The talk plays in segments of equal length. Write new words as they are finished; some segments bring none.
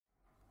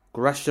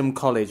Gresham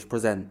College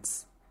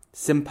presents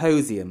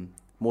Symposium,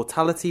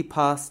 Mortality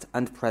Past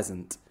and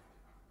Present.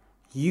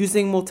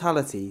 Using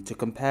Mortality to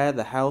Compare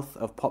the Health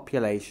of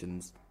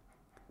Populations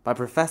by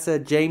Professor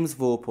James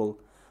Vorpal,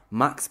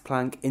 Max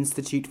Planck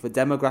Institute for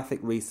Demographic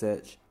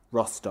Research,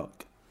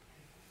 Rostock.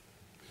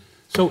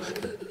 So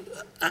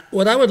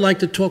what I would like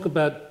to talk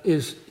about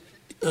is,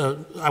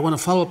 I want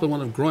to follow up on one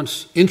of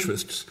Graunt's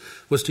interests,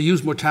 was to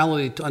use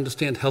mortality to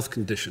understand health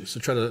conditions, to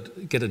try to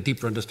get a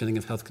deeper understanding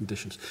of health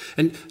conditions.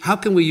 And how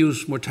can we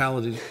use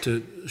mortality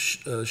to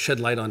shed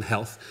light on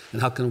health,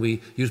 and how can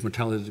we use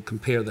mortality to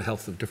compare the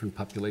health of different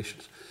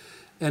populations?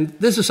 And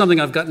this is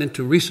something I've gotten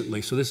into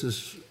recently, so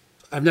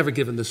I've never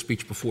given this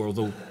speech before,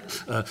 although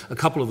a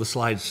couple of the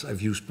slides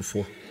I've used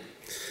before.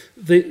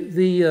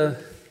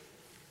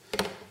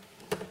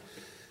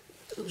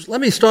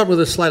 Let me start with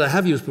a slide I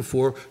have used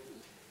before.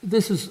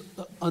 This is,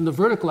 on the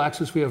vertical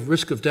axis, we have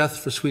risk of death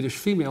for Swedish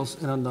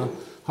females, and on the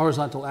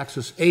horizontal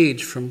axis,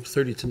 age from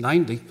 30 to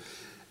 90.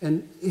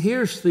 And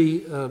here's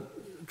the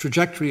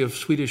trajectory of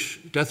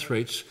Swedish death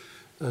rates,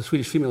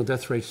 Swedish female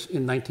death rates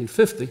in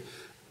 1950.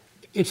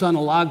 It's on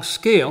a log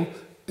scale,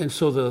 and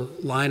so the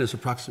line is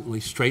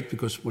approximately straight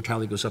because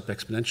mortality goes up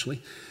exponentially.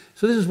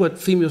 So this is what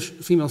Swedish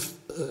females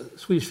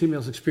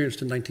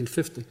experienced in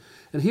 1950.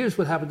 And here's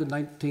what happened in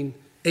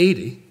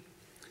 1980,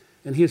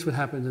 and here's what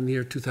happened in the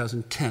year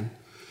 2010.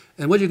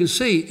 And what you can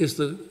see is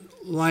the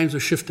lines are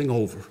shifting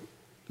over.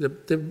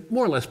 They're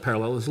more or less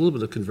parallel. There's a little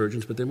bit of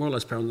convergence, but they're more or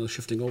less parallel,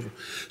 shifting over.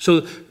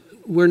 So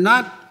we're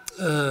not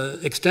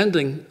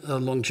extending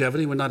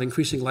longevity. We're not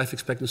increasing life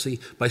expectancy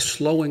by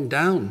slowing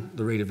down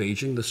the rate of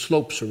aging. The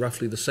slopes are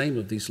roughly the same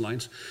of these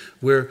lines.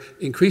 We're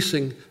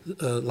increasing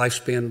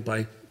lifespan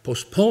by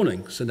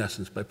postponing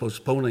senescence, by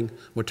postponing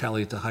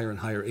mortality to higher and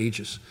higher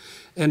ages.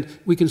 And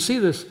we can see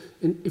this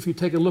if you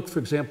take a look, for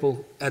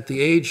example, at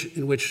the age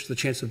in which the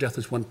chance of death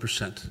is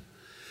 1%.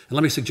 And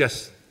let me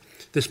suggest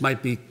this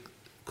might be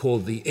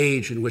called the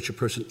age in which a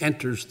person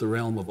enters the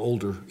realm of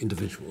older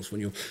individuals. When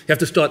you have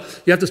to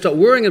start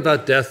worrying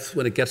about death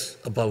when it gets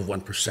above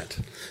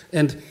 1%.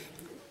 And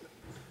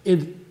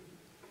in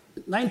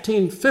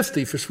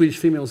 1950, for Swedish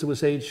females, it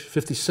was age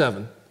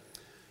 57.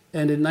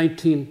 And in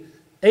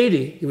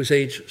 1980, it was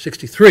age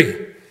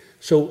 63.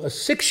 So a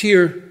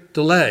 6-year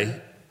delay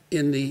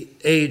in the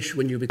age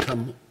when you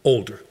become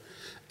older.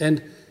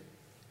 And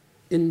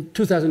in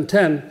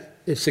 2010,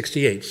 it's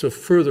 68, so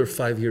further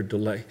 5-year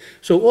delay.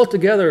 So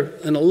altogether,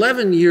 an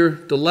 11-year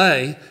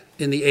delay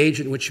in the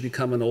age in which you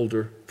become an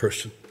older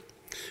person.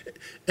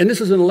 And this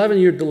is an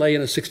 11-year delay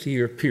in a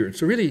 60-year period.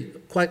 So really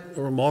quite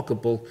a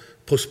remarkable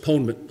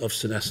postponement of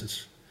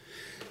senescence.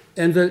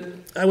 And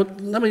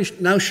let me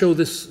now show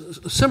this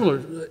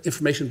similar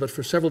information, but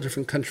for several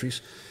different countries.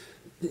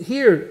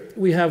 Here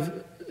we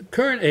have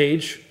current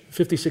age,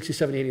 50, 60,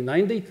 70, 80,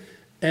 90,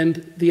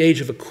 and the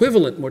age of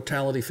equivalent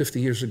mortality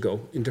 50 years ago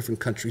in different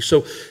countries.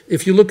 So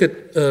if you look at,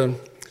 I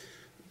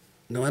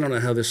don't know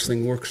how this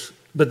thing works,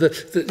 but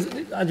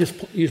I just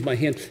use my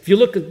hand. If you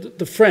look at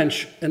the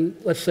French, and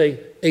let's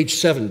say age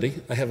 70,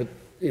 I have it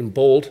in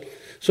bold.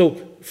 So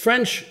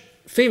French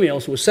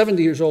females who are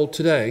 70 years old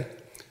today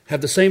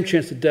have the same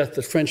chance of death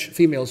that French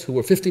females who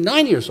were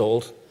 59 years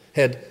old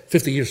had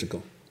 50 years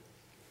ago.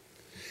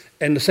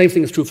 And the same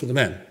thing is true for the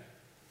men.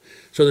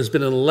 So there's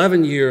been an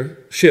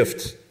 11-year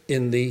shift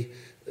in the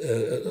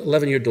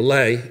 11-year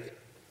delay.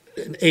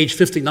 Age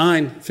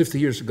 59, 50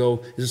 years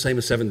ago, is the same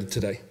as 70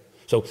 today.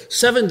 So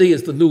 70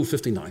 is the new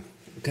 59.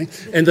 Okay?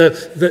 And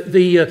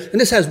and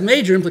this has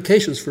major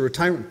implications for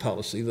retirement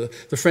policy.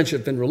 The French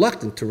have been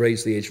reluctant to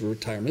raise the age of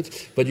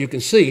retirement, but you can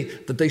see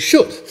that they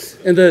should.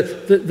 And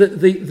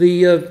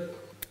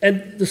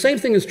and the same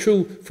thing is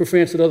true for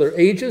France at other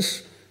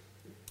ages.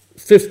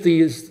 50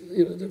 is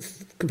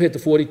compared to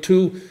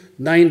 42.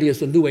 90 is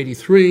the new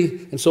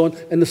 83, and so on.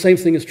 And the same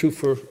thing is true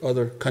for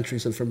other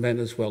countries and for men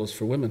as well as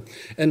for women.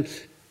 And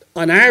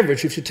on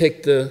average, if you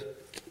take the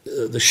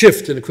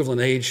shift in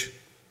equivalent age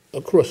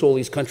across all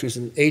these countries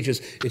and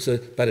ages, it's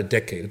about a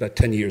decade, about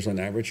 10 years on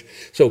average.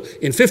 So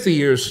in 50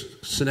 years,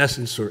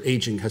 senescence or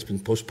aging has been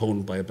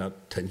postponed by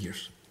about 10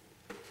 years.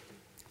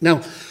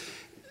 Now,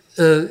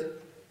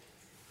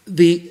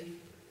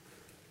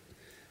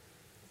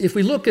 if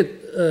we look at,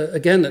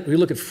 we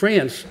look at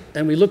France,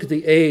 and we look at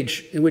the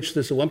age in which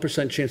there's a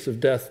 1% chance of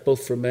death,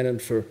 both for men and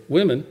for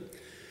women,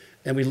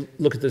 and we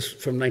look at this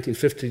from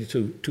 1950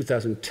 to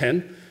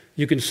 2010,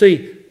 you can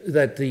see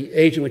that the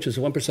age in which there's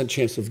a 1%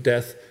 chance of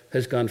death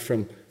has gone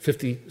from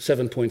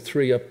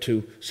 57.3 up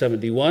to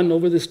 71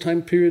 over this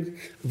time period.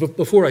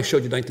 Before I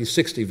showed you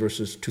 1960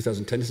 versus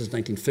 2010, this is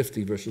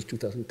 1950 versus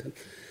 2010.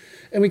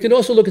 And we can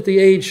also look at the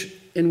age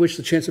in which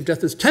the chance of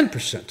death is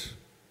 10%.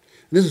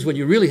 This is when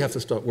you really have to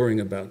start worrying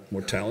about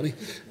mortality.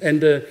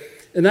 And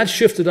that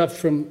shifted up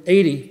from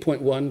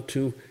 80.1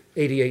 to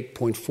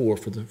 88.4 for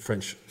the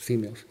French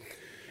females.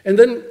 And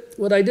then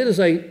what I did is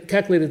I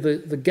calculated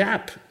the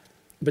gap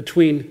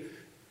between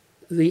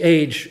the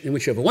age in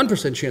which you have a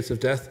 1% chance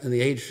of death and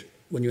the age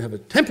when you have a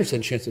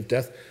 10% chance of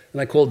death, and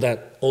I called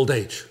that old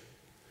age.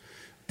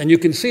 And you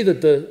can see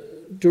that the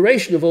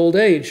duration of old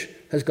age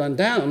has gone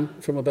down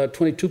from about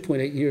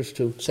 22.8 years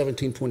to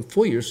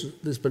 17.4 years.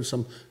 There's been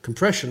some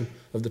compression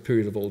of the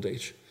period of old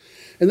age.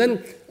 And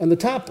then on the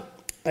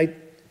top, I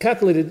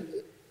calculated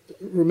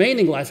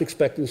remaining life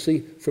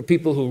expectancy for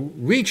people who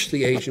reached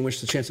the age in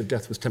which the chance of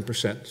death was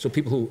 10%. So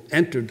people who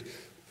entered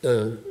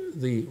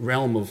the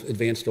realm of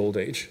advanced old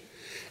age.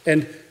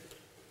 And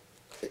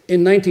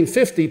in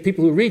 1950,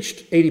 people who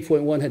reached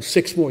 80.1 had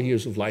 6 more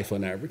years of life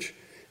on average.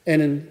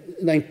 And in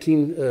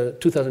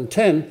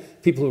 2010,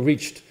 people who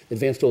reached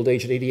advanced old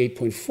age at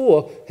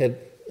 88.4 had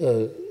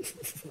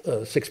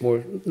 6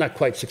 more, not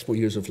quite 6 more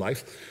years of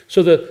life.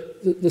 So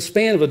the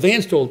span of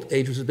advanced old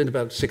age has been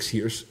about 6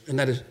 years,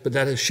 but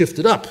that has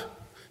shifted up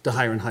to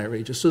higher and higher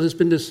ages. So there's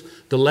been this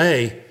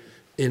delay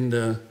in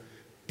the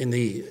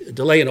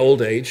delay in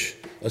old age,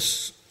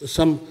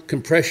 some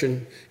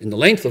compression in the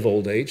length of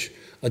old age,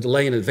 a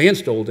delay in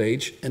advanced old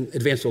age, and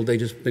advanced old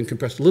age has been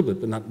compressed a little bit,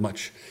 but not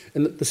much.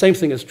 And the same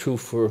thing is true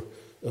for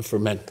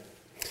men.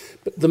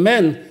 But the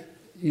men,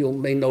 you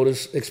may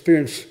notice,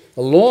 experience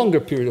a longer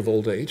period of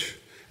old age,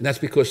 and that's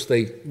because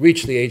they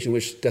reach the age in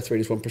which death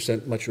rate is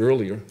 1% much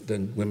earlier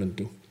than women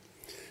do,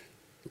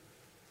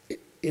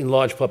 in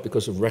large part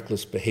because of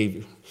reckless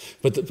behavior.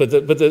 But the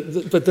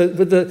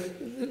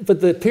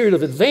period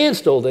of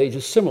advanced old age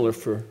is similar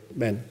for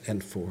men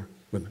and for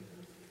women.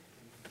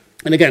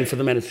 And again, for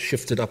the men, it's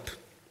shifted up.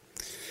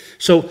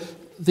 So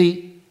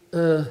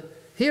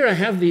here I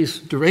have these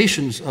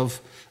durations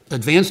of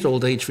advanced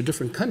old age for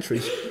different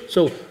countries.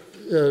 So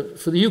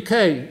for the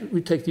UK,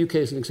 we take the UK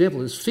as an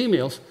example, as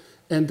females,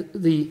 and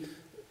the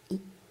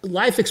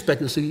life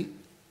expectancy,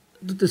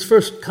 this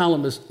first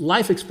column is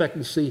life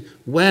expectancy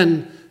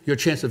when your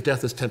chance of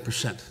death is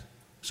 10%.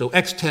 So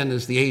X10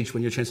 is the age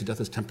when your chance of death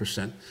is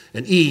 10%,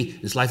 and E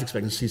is life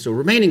expectancy, so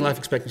remaining life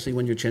expectancy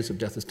when your chance of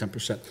death is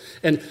 10%.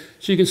 And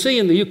so you can see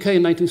in the UK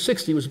in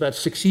 1960 was about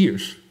 6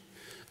 years.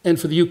 And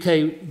for the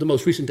UK, the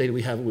most recent data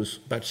we have was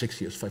about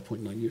 6 years,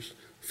 5.9 years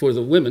for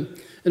the women.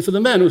 And for the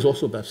men, it was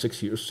also about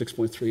 6 years,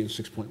 6.3 and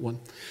 6.1.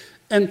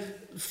 And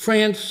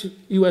France,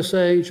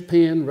 USA,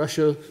 Japan,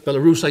 Russia,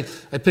 Belarus,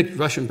 I picked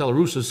Russia and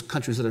Belarus as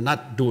countries that are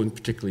not doing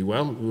particularly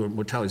well, where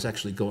mortality is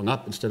actually going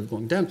up instead of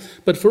going down.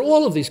 But for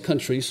all of these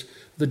countries,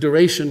 the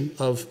duration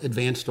of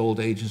advanced old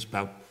age is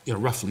about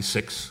roughly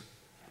 6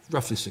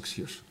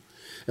 years.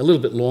 A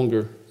little bit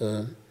longer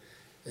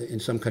in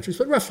some countries,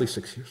 but roughly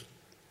 6 years.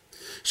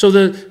 So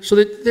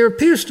that there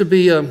appears to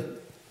be a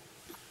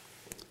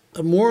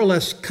more or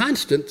less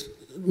constant,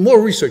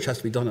 more research has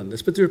to be done on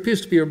this, but there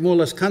appears to be a more or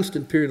less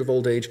constant period of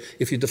old age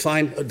if you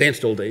define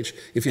advanced old age,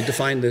 if you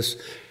define this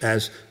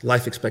as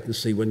life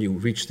expectancy when you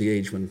reach the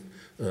age when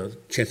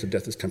chance of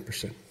death is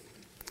 10%.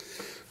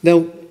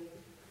 Now,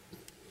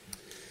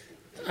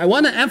 I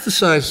want to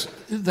emphasize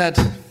that,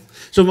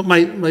 so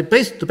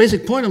the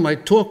basic point of my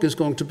talk is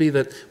going to be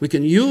that we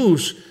can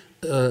use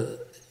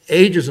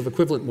ages of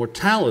equivalent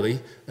mortality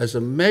as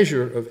a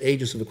measure of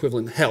ages of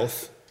equivalent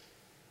health.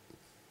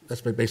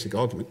 That's my basic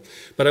argument.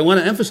 But I want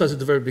to emphasize at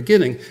the very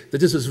beginning that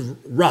this is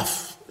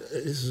rough.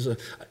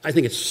 I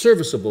think it's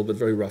serviceable, but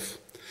very rough.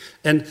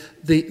 And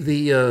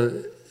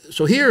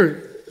so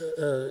here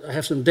I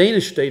have some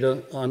Danish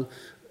data on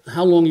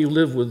how long you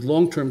live with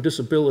long-term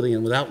disability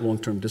and without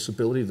long-term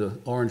disability. The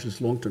orange is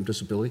long-term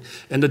disability.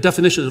 And the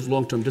definition of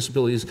long-term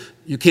disability is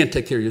you can't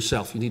take care of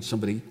yourself. You need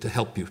somebody to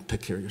help you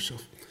take care of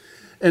yourself.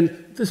 And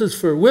this is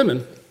for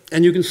women.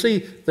 And you can see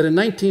that in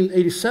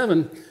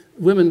 1987,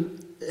 women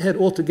had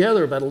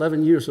altogether about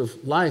 11 years of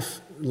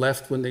life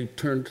left when they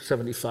turned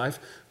 75,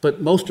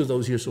 but most of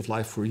those years of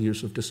life were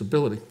years of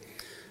disability.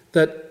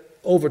 That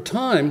over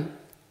time,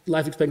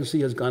 life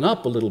expectancy has gone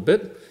up a little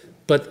bit,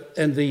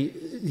 and the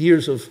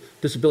years of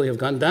disability have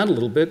gone down a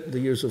little bit. The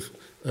years of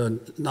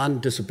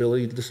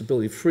non-disability,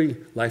 disability-free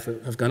life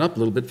have gone up a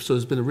little bit, so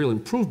there's been a real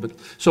improvement.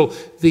 So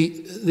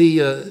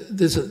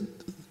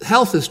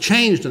health has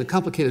changed in a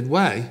complicated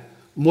way,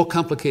 more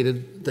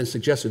complicated than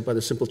suggested by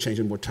the simple change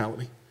in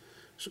mortality.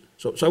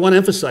 So I want to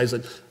emphasize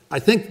that I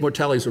think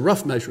mortality is a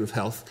rough measure of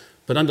health,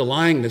 but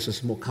underlying this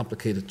is more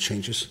complicated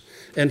changes.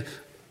 And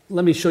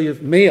let me show you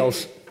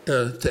males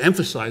to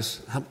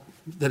emphasize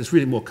that it's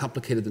really more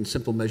complicated than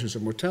simple measures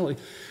of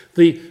mortality.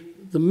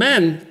 The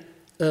men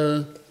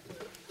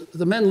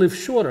live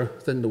shorter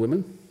than the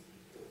women,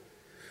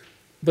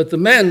 but the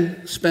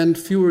men spend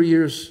fewer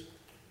years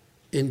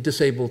in a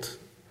disabled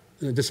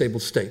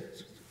state.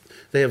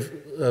 They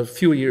have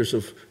fewer years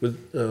with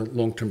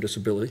long-term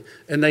disability,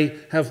 and they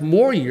have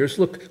more years.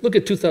 Look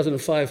at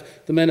 2005.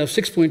 The men have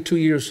 6.2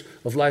 years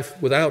of life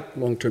without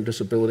long-term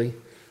disability,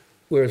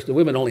 whereas the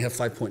women only have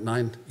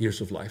 5.9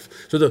 years of life.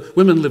 So the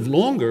women live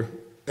longer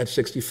at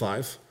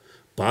 65,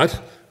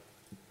 but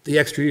the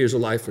extra years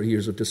of life are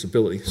years of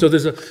disability. So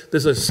there's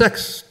a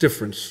sex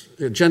difference,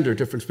 a gender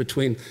difference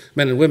between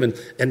men and women,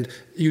 and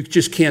you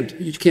can't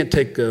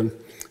take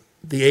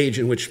the age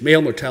in which male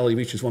mortality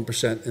reaches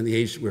 1% and the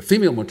age where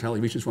female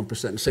mortality reaches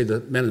 1% and say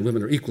that men and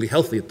women are equally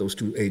healthy at those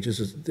two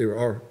ages. There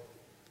are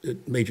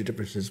major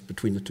differences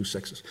between the two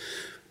sexes.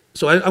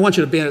 So I want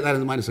you to bear that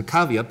in mind as a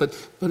caveat,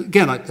 but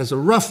again, as a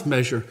rough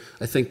measure,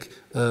 I think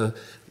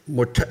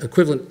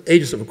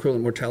ages of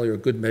equivalent mortality are a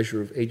good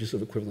measure of ages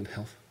of equivalent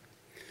health.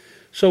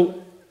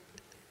 So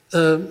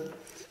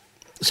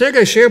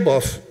Sergei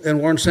Shcherbov and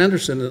Warren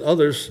Sanderson and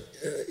others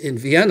in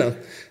Vienna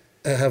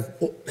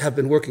have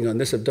been working on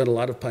this, have done a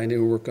lot of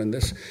pioneering work on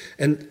this,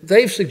 and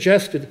they've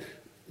suggested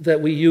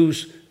that we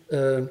use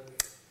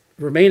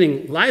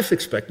remaining life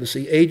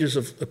expectancy, ages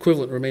of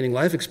equivalent remaining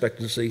life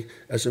expectancy,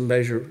 as a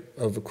measure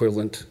of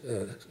equivalent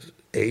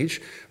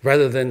age,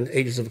 rather than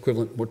ages of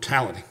equivalent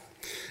mortality.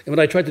 And what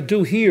I tried to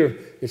do here,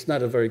 it's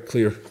not a very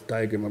clear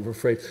diagram, I'm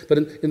afraid, but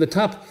in the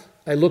top,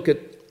 I look at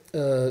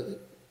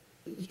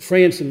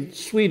France and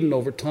Sweden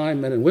over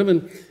time, men and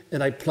women,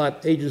 and I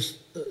plot ages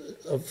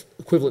of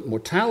equivalent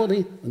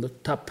mortality on the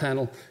top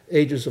panel,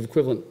 ages of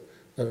equivalent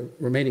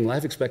remaining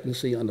life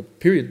expectancy on a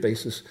period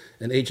basis,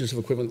 and ages of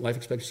equivalent life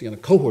expectancy on a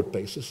cohort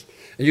basis.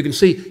 And you can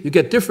see you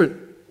get different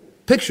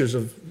pictures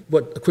of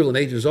what equivalent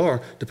ages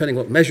are depending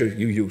on what measure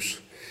you use.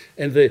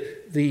 And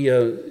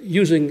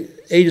using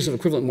ages of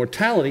equivalent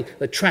mortality,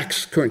 that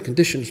tracks current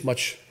conditions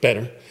much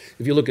better.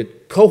 If you look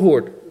at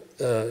cohort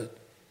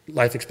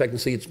life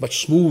expectancy, it's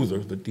much smoother,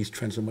 that these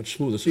trends are much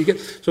smoother.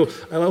 So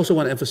I also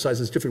want to emphasize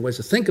there's different ways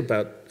to think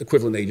about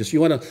equivalent ages. Do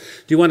you want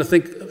to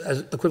think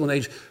as equivalent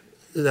age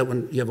that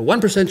when you have a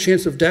 1%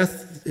 chance of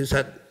death, is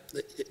that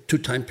 2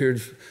 time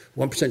periods,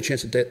 1%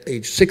 chance of death at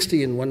age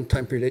 60 and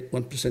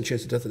 1%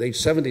 chance of death at age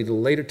 70, the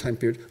later time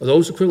period, are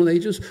those equivalent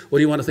ages? Or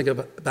do you want to think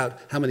about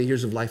how many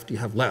years of life do you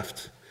have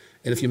left?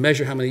 And if you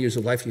measure how many years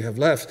of life you have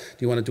left,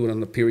 do you want to do it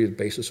on a period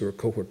basis or a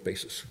cohort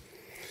basis?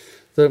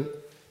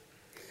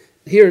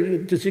 Here,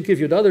 just to give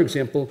you another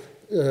example,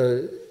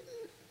 the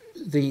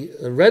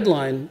red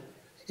line,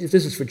 if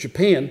this is for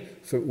Japan,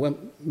 for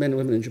men and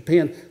women in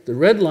Japan, the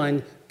red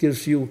line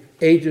gives you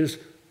ages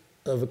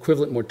of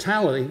equivalent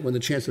mortality when the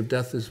chance of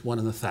death is 1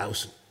 in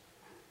 1,000.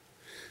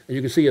 And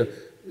you can see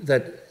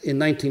that in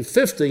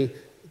 1950,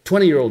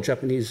 20-year-old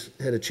Japanese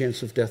had a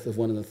chance of death of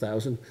 1 in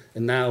 1,000,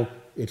 and now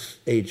it's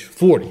age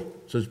 40.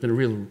 So it's been a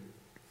real,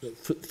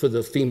 for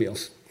the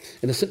females.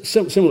 And it's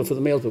similar for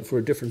the males, but for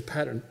a different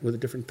pattern, with a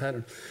different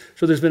pattern.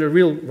 So there's been a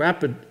real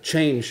rapid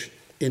change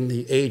in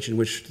the age in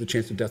which the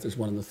chance of death is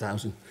 1 in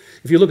 1,000.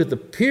 If you look at the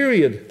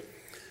period,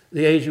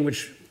 the age in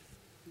which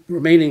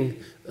remaining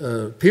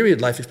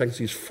period life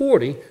expectancy is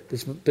 40,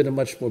 there's been a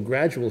much more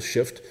gradual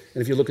shift.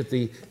 And if you look at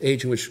the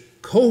age in which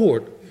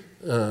cohort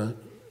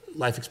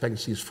life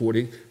expectancy is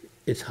 40,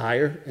 it's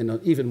higher and an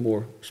even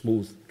more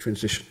smooth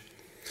transition.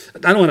 I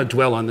don't want to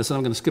dwell on this, and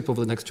I'm going to skip over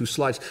the next 2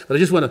 slides, but I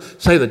just want to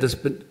say that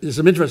there's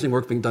some interesting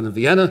work being done in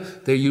Vienna.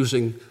 They're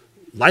using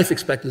life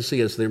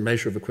expectancy as their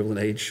measure of equivalent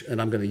age,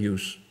 and I'm going to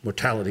use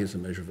mortality as a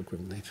measure of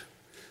equivalent age.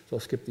 So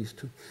I'll skip these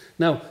 2.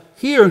 Now,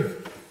 here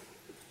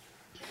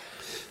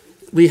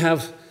we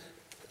have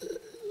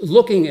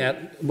looking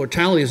at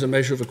mortality as a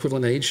measure of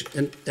equivalent age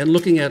and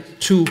looking at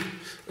 2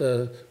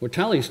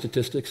 mortality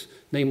statistics,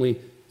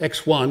 namely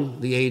X1,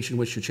 the age in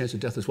which your chance of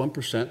death is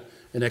 1%,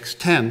 and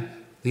X10,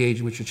 the age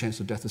in which your chance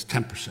of death is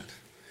 10%.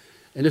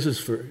 And this is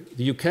for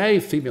the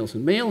UK, females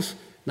and males,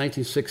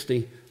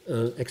 1960,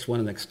 X1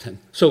 and X10.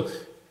 So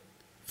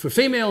for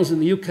females in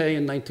the UK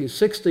in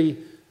 1960,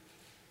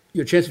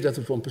 your chance of death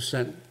was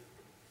 1%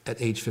 at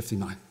age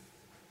 59.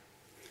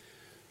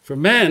 For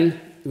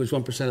men, it was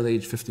 1% at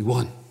age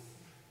 51.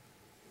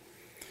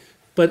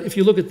 But if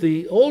you look at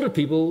the older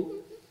people,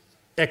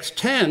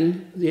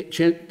 X10,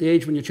 the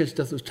age when your chance of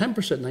death was 10%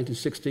 in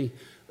 1960,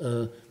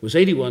 was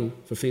 81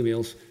 for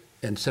females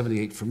and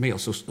 78 for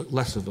males, so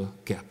less of a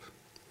gap.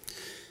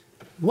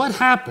 What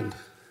happened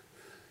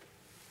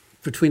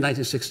between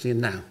 1960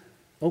 and now?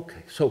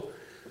 Okay, so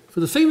for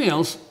the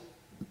females,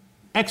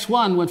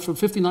 X1 went from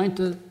 59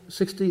 to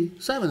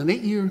 67, an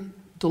 8-year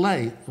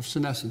delay of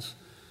senescence.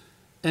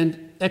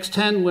 And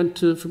X10 went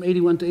from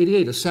 81 to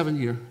 88, a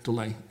 7-year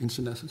delay in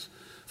senescence.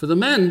 For the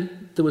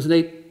men, there was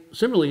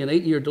similarly an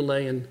 8-year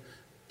delay in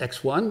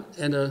X1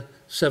 and a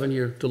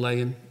 7-year delay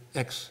in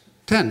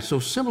X10. So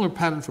similar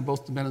pattern for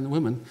both the men and the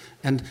women,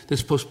 and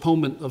this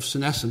postponement of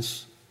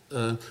senescence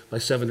by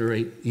 7 or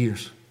 8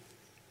 years.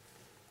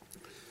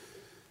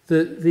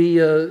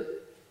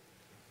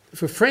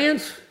 For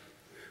France,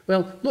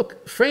 well,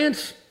 look,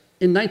 France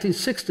in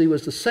 1960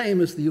 was the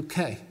same as the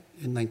UK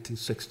in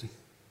 1960,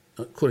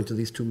 according to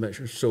these 2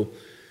 measures. So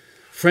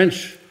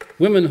French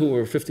women who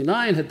were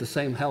 59 had the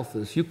same health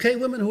as UK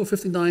women who were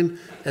 59,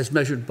 as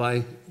measured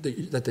by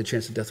that their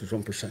chance of death was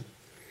 1%.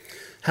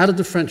 How did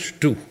the French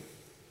do?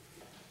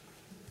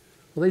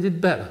 Well, they did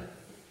better.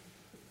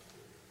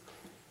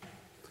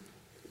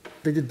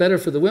 They did better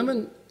for the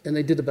women, and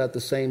they did about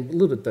the same, a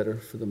little bit better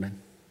for the men.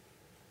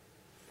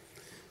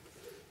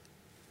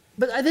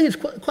 But I think it's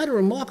quite a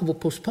remarkable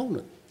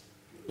postponement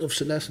of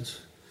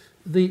senescence.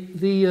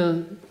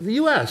 The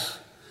U.S.,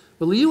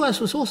 well, the U.S.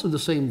 was also the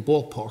same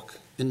ballpark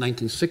in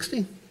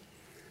 1960,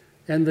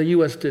 and the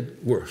U.S.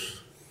 did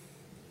worse.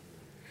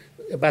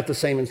 About the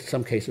same in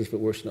some cases, but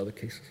worse in other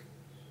cases.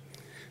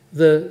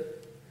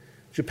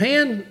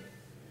 Japan,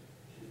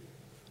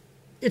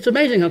 it's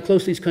amazing how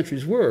close these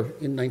countries were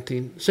in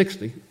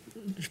 1960.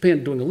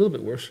 Japan doing a little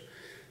bit worse.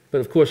 But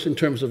of course, in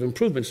terms of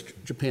improvements,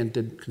 Japan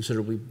did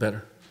considerably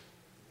better.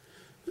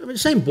 I mean,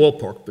 same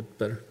ballpark, but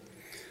better.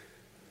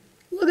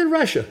 Look at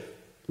Russia.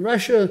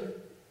 Russia,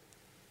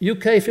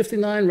 UK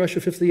 59,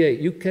 Russia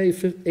 58. UK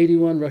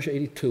 81, Russia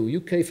 82.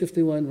 UK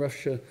 51,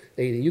 Russia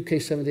 80.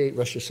 UK 78,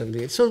 Russia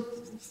 78. So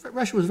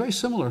Russia was very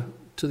similar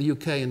to the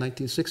UK in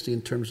 1960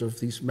 in terms of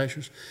these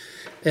measures.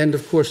 And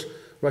of course,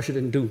 Russia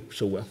didn't do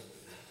so well.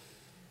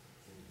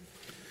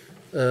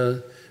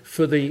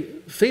 For the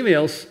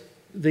females,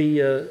 the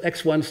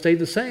X1 stayed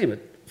the same at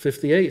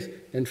 58,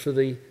 and for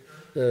the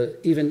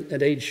even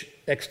at age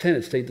X10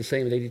 it stayed the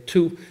same at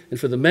 82, and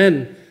for the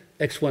men,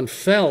 X1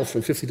 fell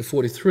from 50 to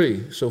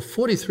 43. So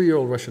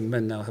 43-year-old Russian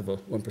men now have a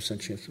 1%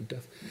 chance of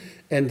death,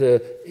 and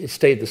it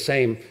stayed the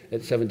same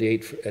at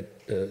 78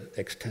 at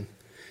X10.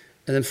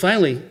 And then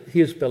finally,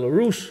 here's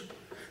Belarus.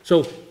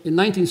 So in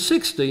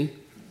 1960,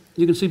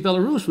 you can see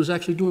Belarus was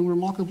actually doing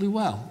remarkably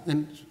well,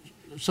 and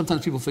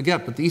sometimes people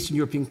forget, but the Eastern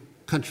European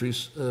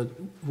countries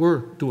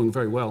were doing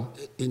very well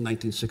in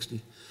 1960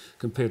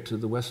 compared to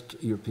the Western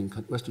European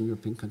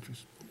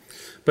countries.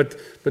 But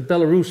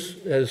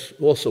Belarus has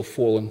also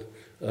fallen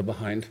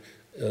behind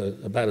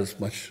about as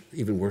much,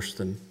 even worse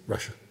than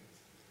Russia.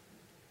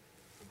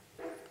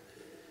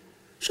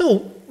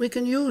 So we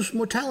can use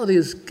mortality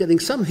as getting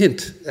some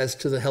hint as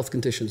to the health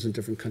conditions in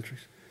different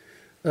countries.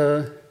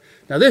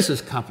 Now this is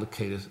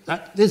complicated.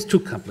 This is too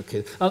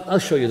complicated. I'll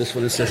show you this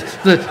one. It says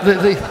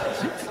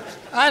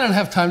I don't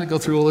have time to go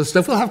through all this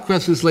stuff. We'll have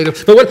questions later.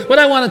 But what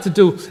I wanted to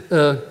do,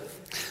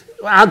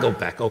 I'll go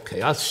back.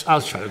 Okay, I'll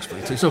try to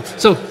explain to you. So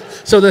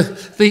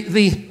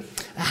the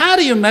how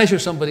do you measure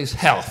somebody's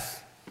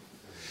health?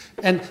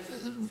 And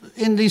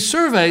in these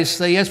surveys,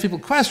 they ask people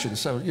questions.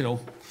 So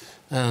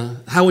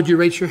how would you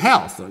rate your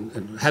health?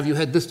 And have you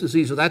had this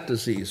disease or that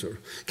disease? Or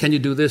can you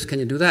do this? Can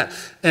you do that?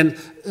 And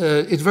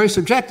it's very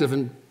subjective,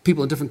 and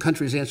people in different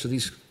countries answer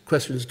these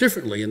questions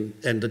differently.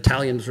 And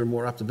Italians are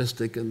more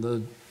optimistic, and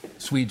the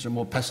Swedes are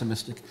more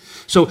pessimistic.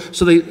 So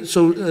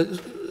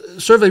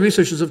survey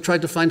researchers have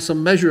tried to find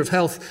some measure of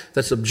health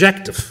that's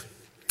objective.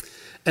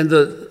 And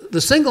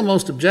the single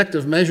most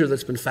objective measure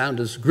that's been found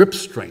is grip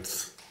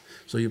strength.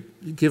 So you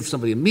give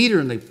somebody a meter,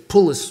 and they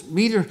pull this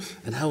meter,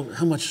 and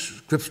how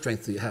much grip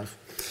strength do you have?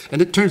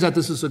 And it turns out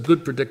this is a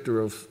good predictor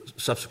of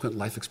subsequent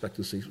life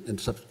expectancy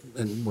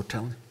and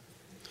mortality.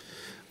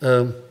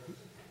 So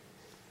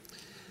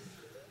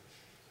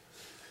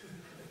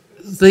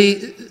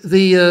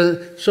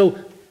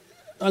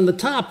on the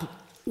top,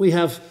 we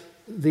have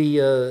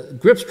the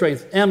grip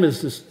strength. M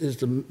is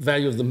the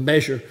value of the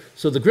measure.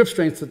 So the grip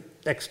strength at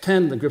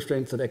X10, the grip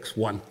strength at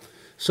X1.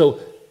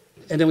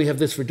 And then we have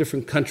this for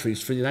different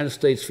countries. For the United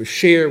States, for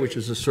SHARE, which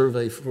is a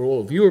survey for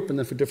all of Europe, and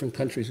then for different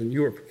countries in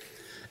Europe.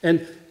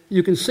 And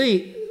you can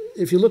see,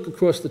 if you look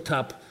across the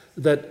top,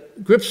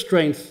 that grip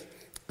strength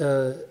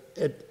at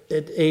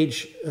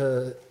age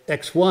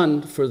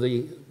X1 for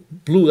the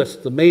blue, that's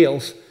the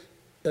males,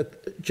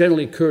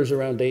 generally occurs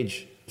around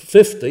age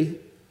 50.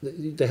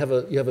 You have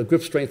a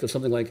grip strength of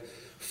something like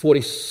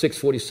 46,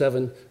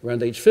 47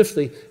 around age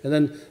 50, and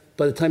then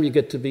by the time you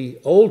get to be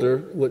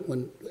older,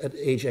 when at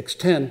age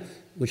X10,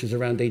 which is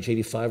around age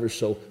 85 or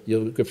so,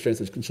 your grip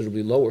strength is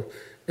considerably lower.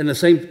 And the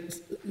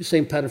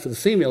same pattern for the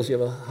females. You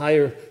have a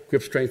higher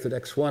grip strength at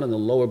X1 and a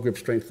lower grip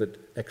strength at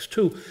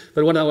X2.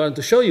 But what I wanted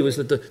to show you is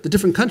that the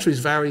different countries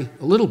vary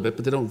a little bit,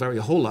 but they don't vary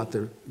a whole lot.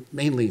 They're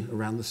mainly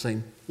around the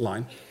same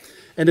line.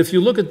 And if you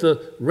look at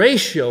the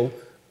ratio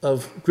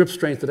of grip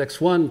strength at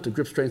X1 to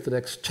grip strength at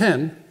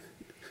X10,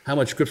 how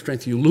much grip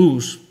strength you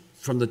lose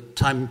from the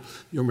time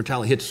your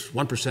mortality hits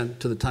 1%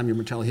 to the time your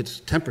mortality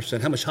hits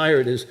 10%, how much higher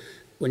it is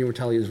when your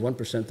mortality is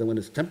 1% than when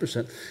it's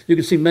 10%. You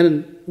can see men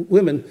and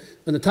women,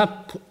 in the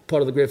top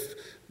part of the graph,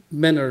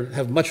 men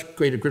have much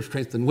greater grip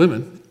strength than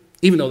women,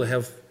 even though they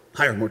have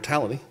higher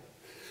mortality.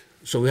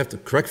 So we have to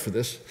correct for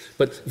this.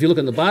 But if you look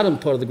on the bottom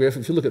part of the graph,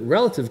 if you look at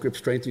relative grip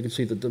strength, you can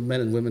see that the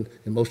men and women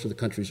in most of the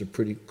countries are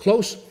pretty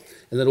close,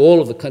 and that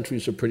all of the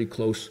countries are pretty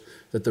close,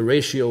 that the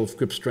ratio of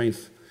grip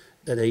strength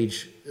at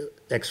age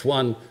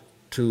X1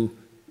 to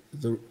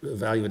the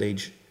value at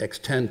age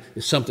X10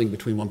 is something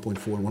between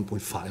 1.4 and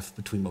 1.5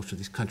 between most of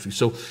these countries.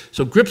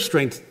 So grip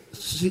strength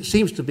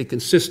seems to be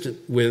consistent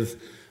with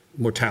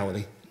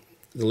mortality,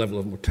 the level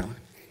of mortality.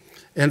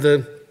 And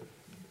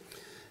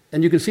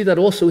you can see that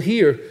also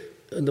here.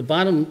 In the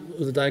bottom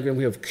of the diagram,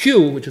 we have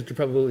Q, which is the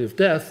probability of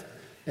death,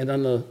 and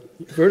on the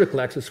vertical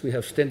axis, we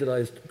have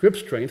standardized grip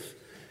strength,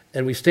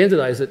 and we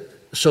standardize it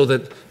so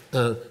that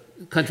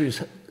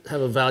countries have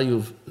a value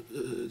of,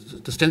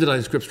 the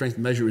standardized grip strength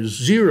measure is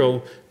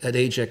 0 at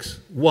age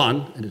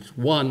X1, and it's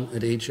 1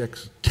 at age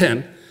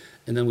X10,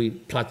 and then we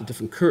plot the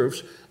different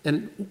curves.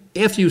 And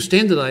after you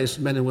standardize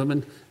men and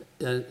women,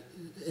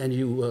 and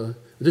you,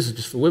 this is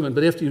just for women,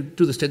 but after you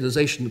do the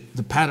standardization,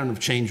 the pattern of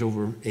change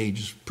over age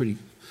is pretty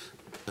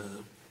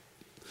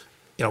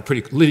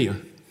linear.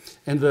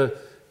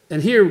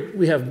 And here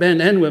we have men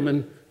and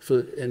women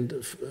for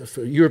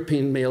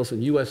European males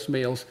and US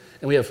males,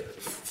 and we have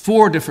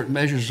 4 different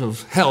measures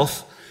of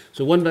health.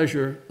 So one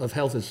measure of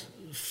health is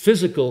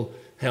physical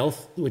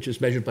health, which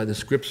is measured by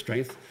this grip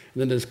strength.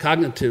 And then there's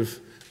cognitive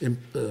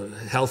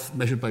health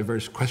measured by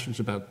various questions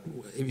about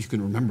if you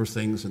can remember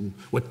things and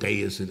what day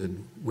is it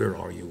and where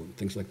are you and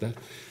things like that.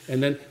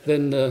 And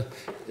then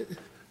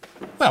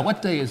well,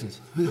 what day is it?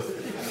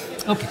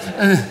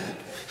 Okay,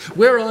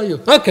 where are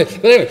you? Okay,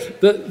 there.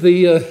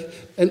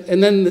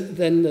 And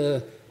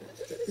then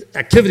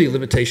activity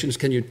limitations.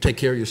 Can you take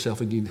care of yourself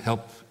and you need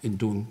help in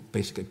doing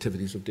basic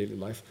activities of daily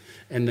life?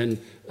 And then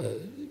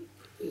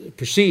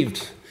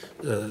perceived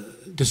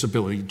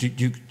disability.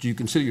 Do you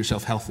consider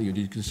yourself healthy or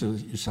do you consider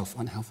yourself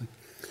unhealthy?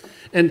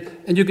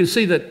 And you can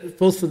see that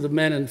both for the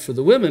men and for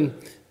the women,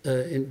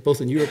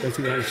 both in Europe and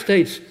for the United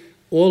States,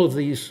 all of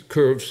these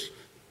curves,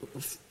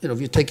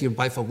 if you take your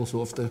bifocals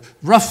off, they're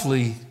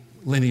roughly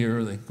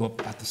linear, they go up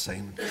about the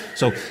same.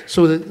 So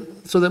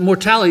that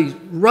mortality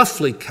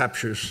roughly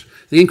captures,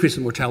 the increase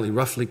in mortality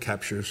roughly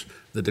captures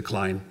the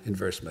decline in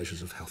various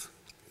measures of health.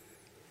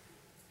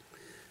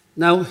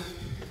 Now,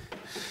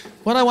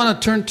 what I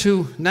want to turn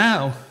to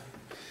now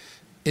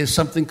is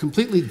something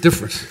completely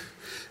different.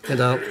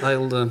 And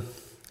I'll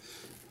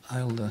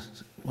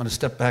want to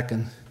step back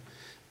and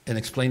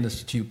explain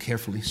this to you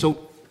carefully.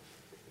 So,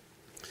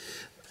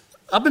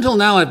 up until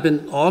now, I've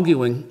been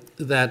arguing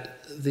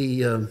that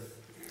the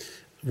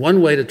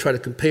one way to try to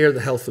compare the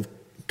health of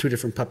two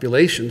different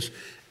populations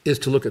is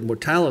to look at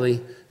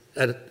mortality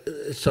at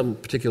some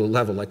particular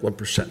level, like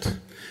 1%.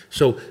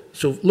 So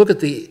look at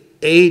the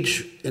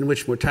age in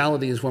which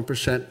mortality is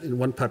 1% in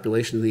one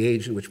population and the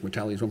age in which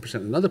mortality is 1%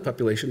 in another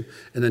population,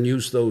 and then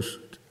use those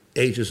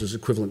ages as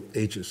equivalent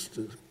ages.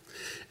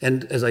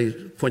 And as I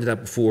pointed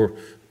out before,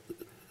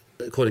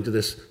 according to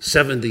this,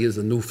 70 is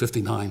the new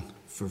 59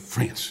 for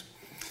France.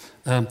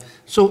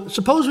 So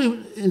suppose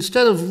we,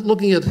 instead of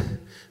looking at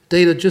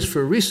data just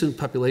for recent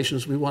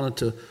populations, we wanted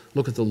to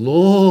look at the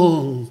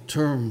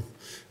long-term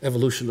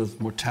evolution of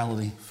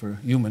mortality for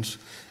humans.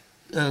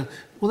 Well,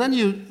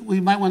 then we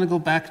might want to go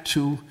back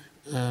to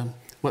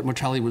what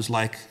mortality was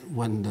like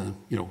when,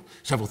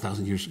 several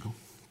thousand years ago.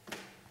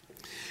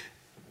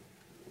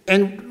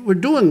 And we're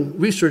doing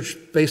research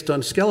based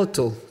on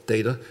skeletal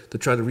data to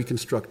try to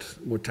reconstruct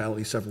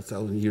mortality several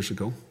thousand years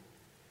ago.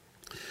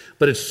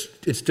 But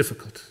it's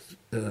difficult.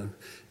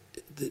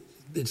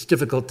 It's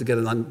difficult to get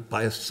an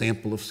unbiased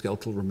sample of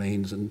skeletal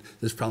remains, and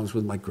there's problems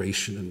with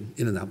migration and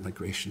in and out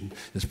migration.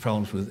 There's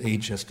problems with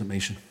age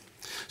estimation.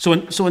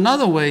 So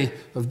another way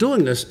of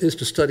doing this is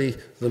to study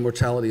the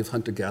mortality of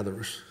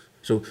hunter-gatherers.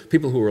 So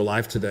people who are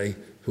alive today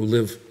who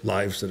live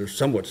lives that are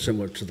somewhat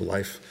similar to the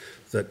life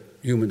that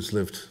humans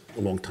lived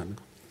a long time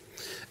ago.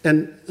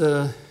 And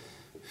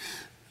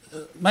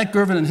Mike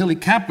Girvin and Hilly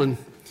Kaplan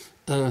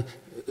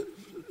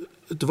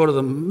devoted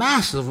a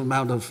massive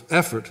amount of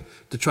effort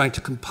to trying to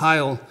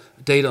compile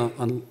data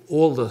on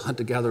all the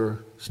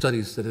hunter-gatherer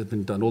studies that had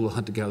been done, all the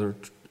hunter-gatherer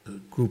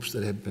groups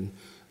that had been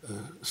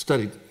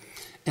studied.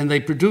 And they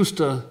produced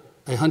a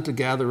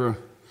hunter-gatherer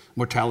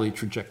mortality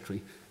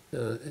trajectory.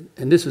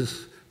 And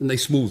they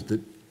smoothed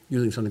it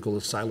using something called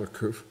a Seiler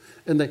curve.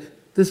 And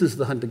this is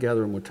the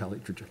hunter-gatherer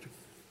mortality trajectory.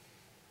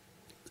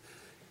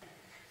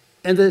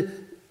 And the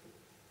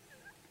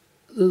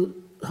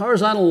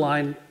horizontal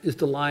line is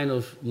the line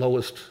of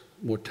lowest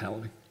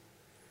mortality.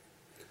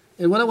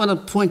 And what I want to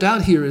point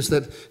out here is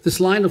that this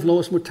line of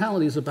lowest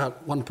mortality is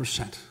about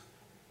 1%.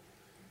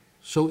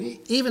 So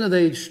even at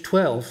age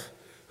 12,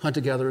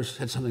 hunter-gatherers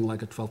had something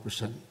like a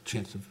 12%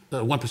 chance of,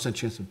 1%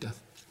 chance of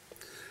death.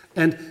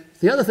 And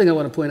the other thing I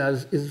want to point out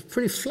is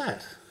pretty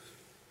flat,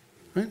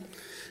 right?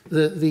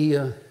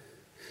 It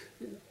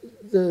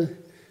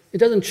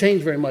doesn't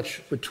change very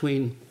much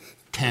between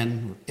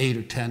 10, or 8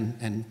 or 10,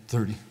 and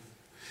 30.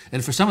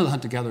 And for some of the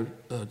hunter-gatherer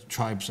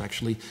tribes,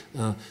 actually,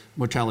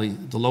 mortality,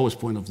 the lowest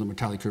point of the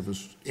mortality curve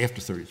is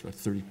after 30, it's about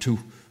 32.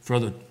 For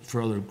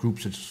other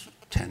groups, it's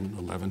 10,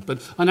 11.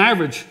 But on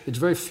average, it's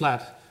very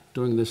flat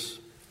during this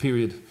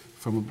period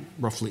from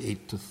roughly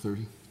 8 to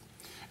 30.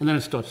 And then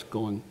it starts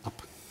going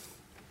up.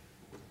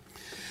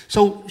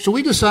 So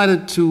we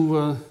decided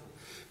to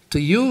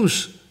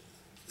use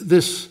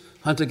this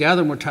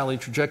hunter-gatherer mortality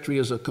trajectory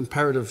as a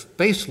comparative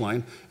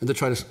baseline and to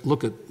try to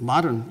look at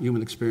modern human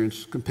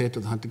experience compared to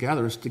the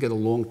hunter-gatherers to get a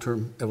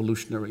long-term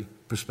evolutionary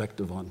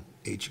perspective on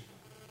aging.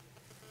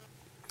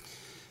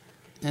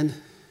 And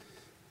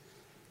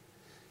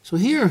so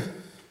here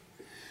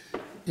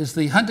is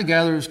the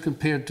hunter-gatherers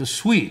compared to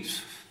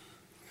Swedes.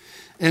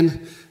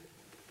 And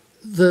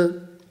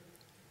the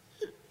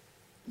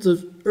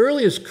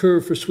earliest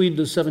curve for Sweden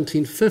is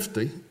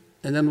 1750,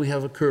 and then we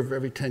have a curve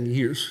every 10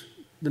 years.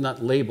 They're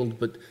not labeled,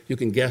 but you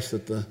can guess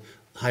that the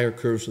higher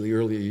curves are the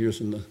earlier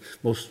years and the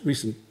most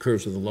recent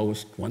curves are the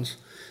lowest ones.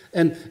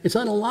 And it's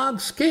on a log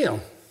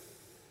scale.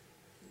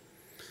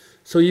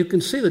 So you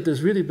can see that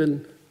there's really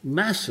been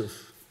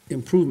massive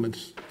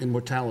improvements in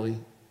mortality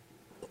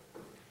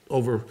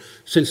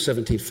since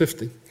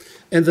 1750.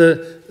 And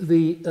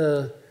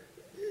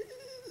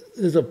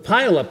there's a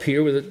pile up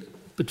here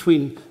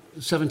between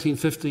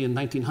 1750 and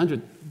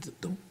 1900.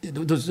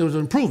 There was an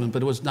improvement,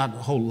 but it was not a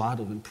whole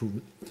lot of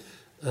improvement.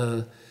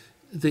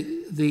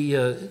 if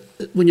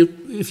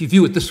you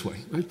view it this way,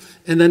 right?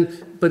 And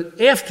then,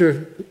 but after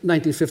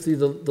 1950,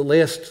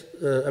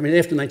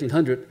 after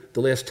 1900,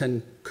 the last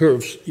 10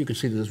 curves, you can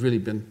see that there's really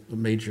been a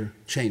major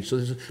change. So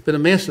there's been a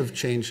massive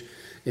change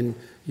in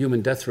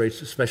human death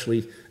rates,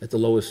 especially at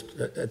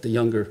the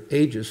younger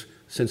ages,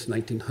 since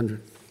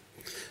 1900.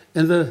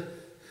 And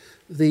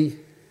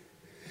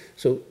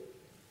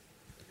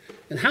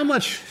and how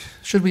much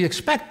should we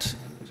expect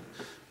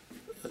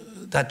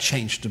that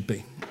change to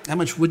be? How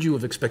much would you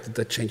have expected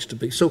that change to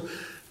be? So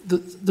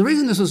the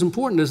reason this is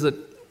important is that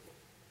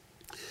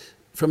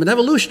from an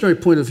evolutionary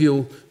point of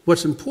view,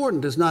 what's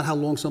important is not how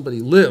long somebody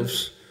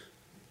lives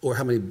or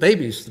how many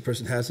babies the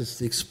person has, it's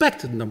the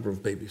expected number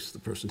of babies the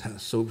person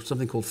has. So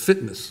something called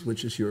fitness,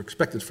 which is your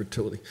expected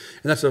fertility.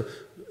 And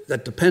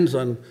that depends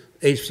on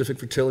age-specific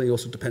fertility,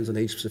 also depends on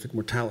age-specific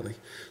mortality.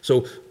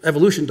 So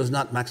evolution does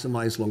not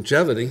maximize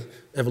longevity,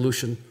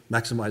 evolution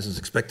maximizes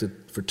expected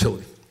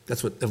fertility.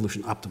 That's what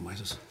evolution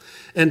optimizes.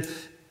 And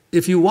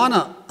if you want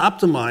to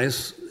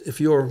optimize, if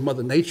you're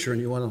Mother Nature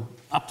and you want to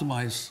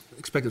optimize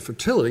expected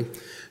fertility,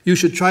 you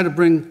should try to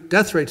bring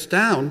death rates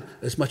down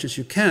as much as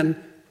you can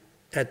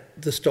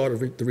at the start of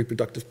the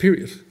reproductive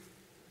period.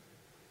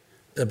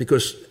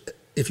 Because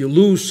if you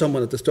lose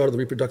someone at the start of the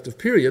reproductive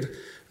period,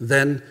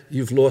 then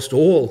you've lost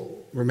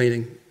all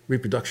remaining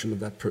reproduction of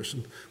that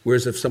person.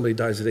 Whereas if somebody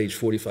dies at age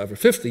 45 or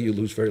 50, you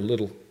lose very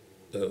little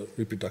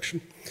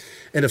reproduction.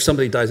 And if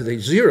somebody dies at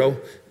age 0,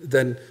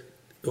 then,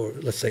 or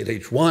let's say at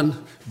age 1,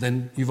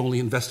 then you've only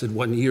invested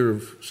 1 year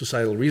of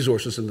societal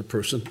resources in the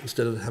person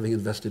instead of having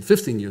invested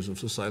 15 years of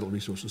societal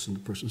resources in the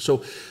person.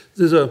 So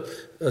there's a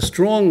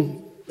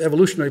strong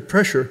evolutionary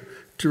pressure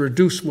to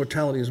reduce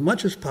mortality as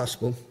much as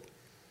possible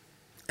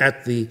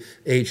at the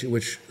age at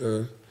which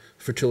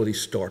fertility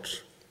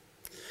starts.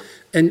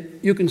 And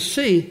you can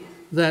see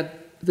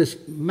that this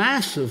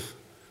massive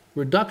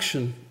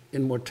reduction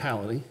in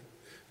mortality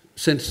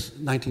since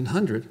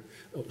 1900,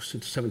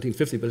 since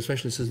 1750, but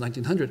especially since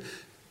 1900,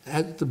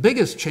 the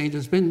biggest change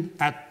has been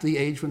at the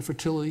age when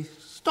fertility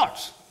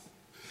starts.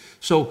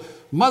 So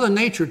Mother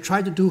Nature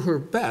tried to do her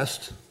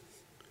best,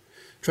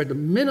 tried to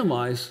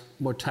minimize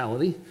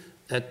mortality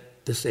at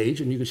this age,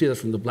 and you can see that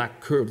from the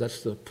black curve,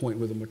 that's the point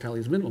where the mortality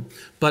is minimum.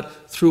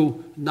 But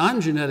through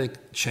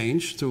non-genetic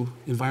change, through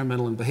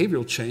environmental and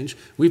behavioral change,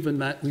 we've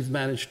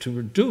managed to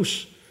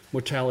reduce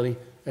mortality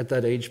at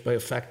that age by a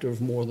factor of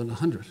more than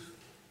 100.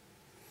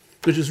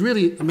 Which is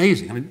really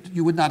amazing. I mean,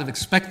 you would not have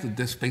expected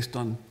this based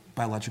on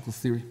biological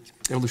theory,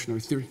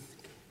 evolutionary theory.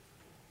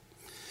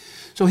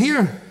 So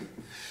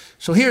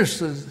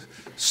here's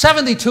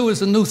 72 is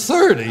the new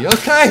 30,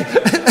 okay?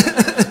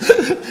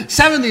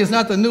 70 is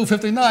not the new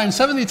 59,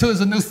 72 is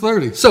the new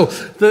 30. So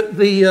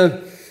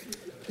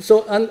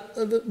so on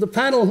the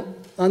panel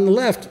on the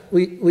left,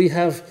 we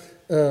have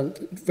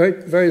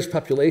various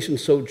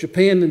populations. So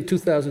Japan in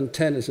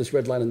 2010 is this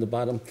red line on the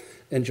bottom,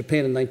 and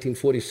Japan in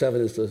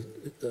 1947 is the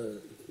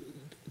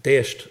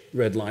dashed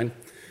red line.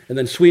 And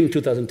then Sweden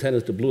 2010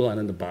 is the blue line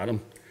on the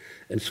bottom.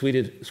 And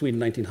Sweden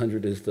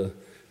 1900 is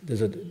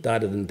there's a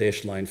dotted and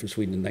dashed line for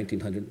Sweden in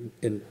 1900,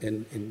 in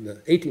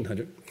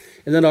 1800.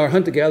 And then our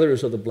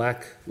hunter-gatherers are the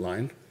black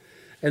line.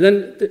 And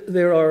then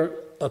there are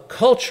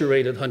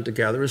acculturated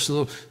hunter-gatherers.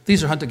 So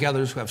these are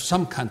hunter-gatherers who have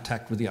some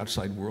contact with the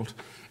outside world.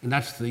 And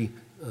that's the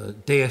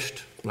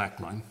dashed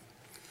black line.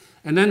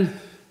 And then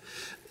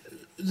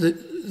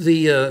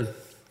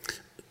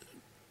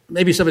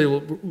maybe somebody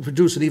will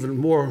produce an even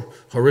more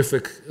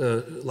horrific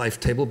life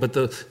table, but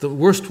the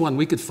worst one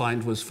we could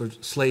find was for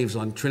slaves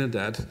on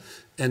Trinidad,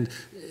 and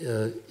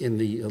in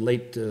the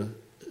late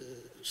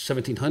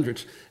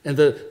 1700s. And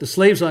the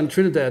slaves on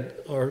Trinidad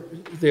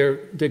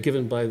they're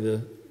given by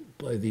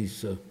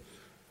these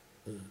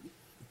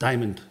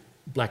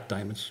black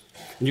diamonds,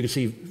 and you can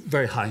see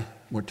very high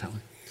mortality.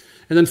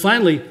 And then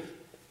finally,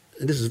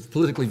 and this is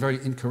politically very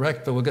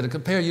incorrect, but we're going to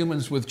compare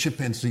humans with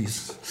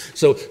chimpanzees.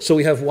 So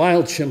we have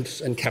wild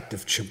chimps and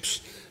captive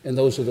chimps, and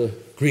those are the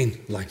green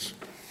lines.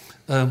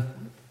 And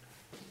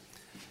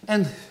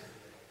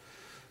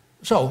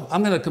so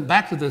I'm going to come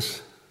back to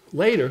this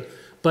later,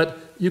 but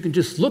you can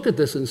just look at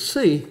this and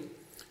see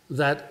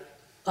that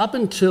up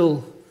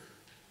until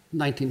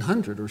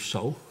 1900 or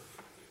so,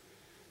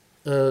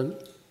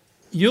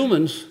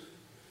 humans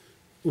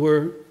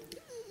were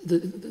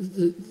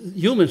the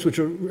humans, which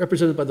are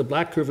represented by the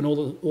black curve and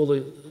all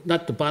the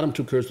not the bottom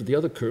two curves, but the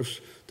other curves,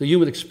 the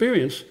human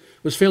experience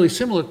was fairly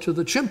similar to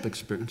the chimp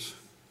experience.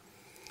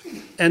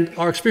 And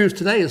our experience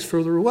today is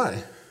further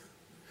away.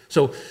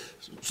 So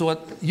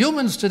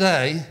humans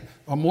today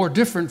are more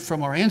different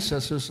from our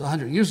ancestors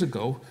 100 years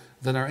ago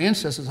than our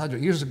ancestors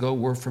 100 years ago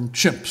were from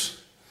chimps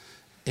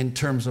in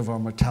terms of our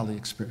mortality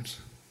experience.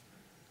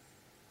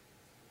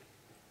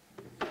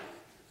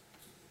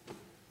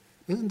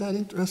 Isn't that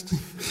interesting?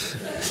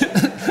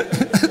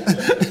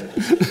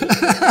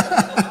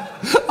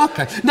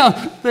 Okay. Now,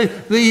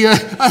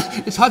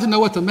 it's hard to know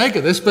what to make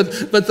of this, but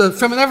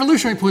from an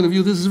evolutionary point of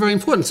view, this is very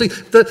important. See,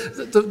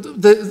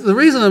 the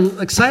reason I'm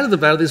excited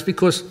about it is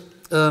because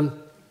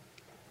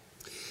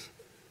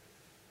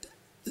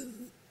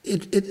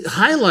it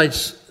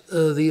highlights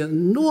the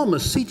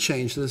enormous sea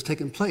change that has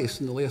taken place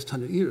in the last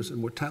 100 years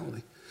in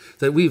mortality,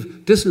 that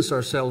we've distanced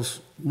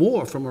ourselves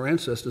more from our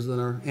ancestors than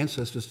our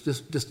ancestors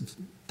distanced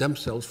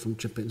themselves from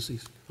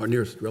chimpanzees, our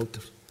nearest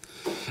relatives.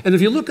 And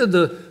if you look at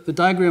the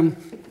diagram,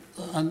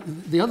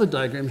 on the other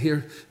diagram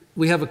here,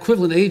 we have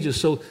equivalent ages.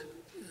 So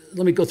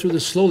let me go through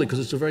this slowly because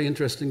it's a very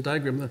interesting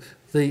diagram.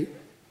 The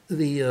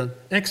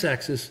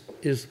x-axis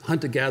is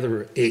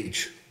hunter-gatherer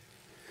age.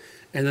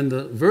 And then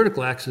the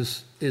vertical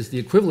axis is the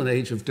equivalent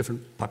age of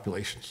different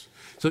populations.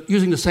 So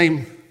using the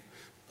same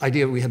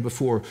idea we had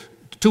before,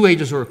 two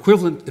ages are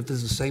equivalent if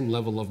there's the same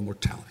level of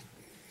mortality.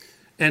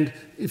 And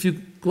if you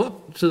go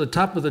up to the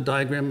top of the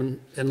diagram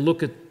and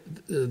look at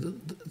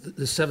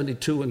the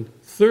 72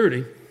 and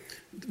 30,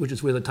 which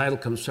is where the title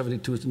comes,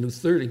 72 is the new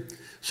 30.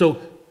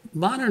 So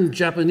modern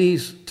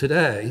Japanese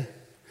today,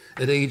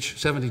 at age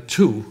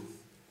 72,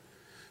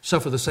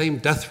 suffer the same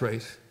death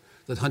rate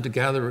that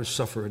hunter-gatherers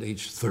suffer at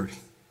age 30.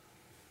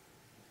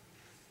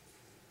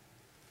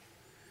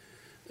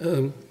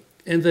 And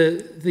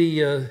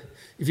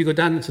if you go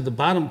down into the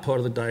bottom part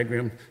of the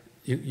diagram,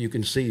 you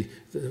can see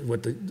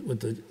what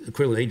the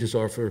equivalent ages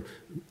are for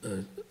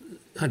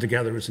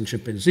hunter-gatherers and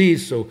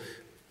chimpanzees. So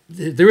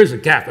there is a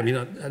gap. I mean,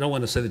 I don't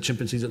want to say that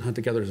chimpanzees and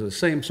hunter-gatherers are the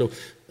same. So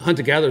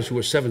hunter-gatherers who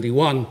are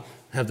 71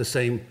 have the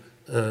same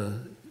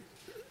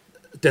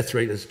death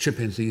rate as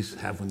chimpanzees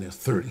have when they're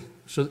 30.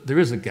 So there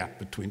is a gap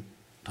between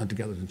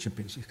hunter-gatherers and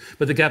chimpanzees.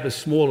 But the gap is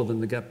smaller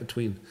than the gap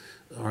between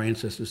our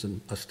ancestors and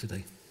us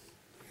today.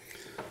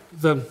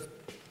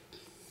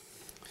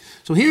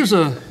 So here's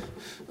a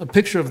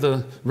picture of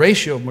the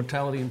ratio of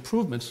mortality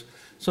improvements.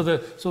 So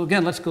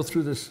again, let's go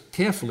through this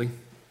carefully.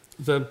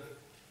 The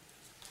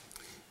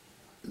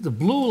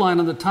blue line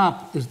on the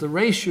top is the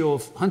ratio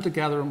of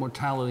hunter-gatherer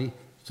mortality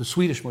to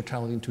Swedish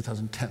mortality in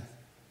 2010.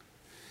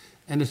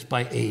 And it's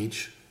by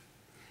age.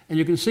 And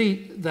you can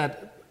see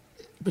that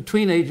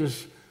between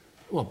ages,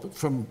 well,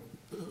 from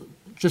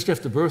just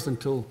after birth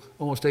until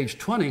almost age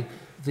 20,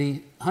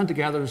 the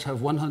hunter-gatherers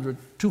have 100,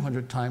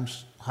 200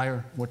 times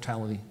higher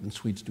mortality than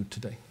Swedes do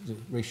today. The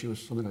ratio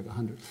is something like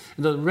 100.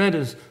 And the red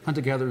is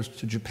hunter-gatherers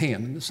to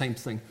Japan, the same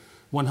thing,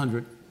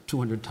 100,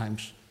 200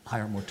 times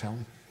higher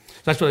mortality.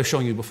 That's what I was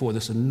showing you before,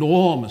 this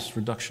enormous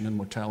reduction in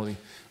mortality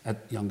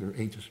at younger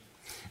ages.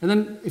 And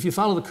then if you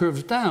follow the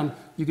curves down,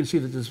 you can see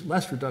that there's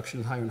less reduction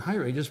at higher and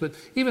higher ages, but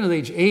even at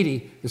age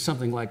 80, there's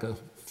something like a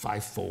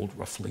five-fold,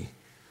 roughly,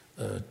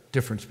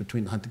 difference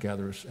between the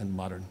hunter-gatherers and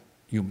modern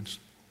humans.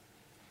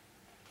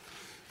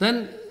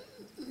 Then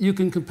you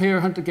can compare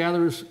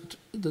hunter-gatherers.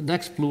 The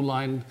next blue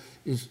line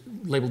is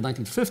labeled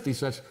 1950,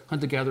 so that's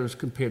hunter-gatherers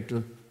compared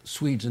to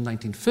Swedes in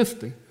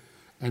 1950.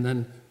 And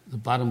then the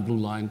bottom blue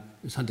line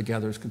is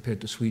hunter-gatherers compared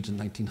to Swedes in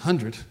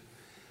 1900.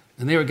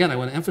 And there again, I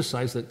want to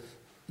emphasize that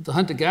the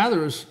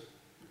hunter-gatherers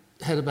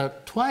had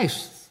about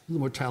twice the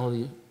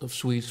mortality of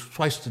Swedes,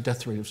 twice the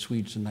death rate of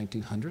Swedes in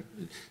 1900.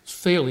 It's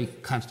fairly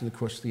constant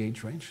across the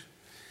age range.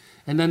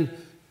 And then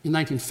in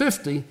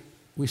 1950,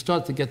 we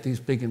started to get these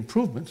big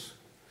improvements.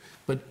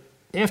 But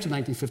after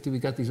 1950, we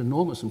got these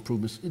enormous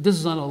improvements. This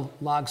is on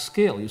a log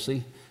scale, you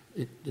see.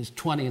 There's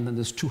 20 and then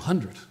there's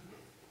 200.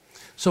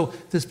 So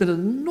there's been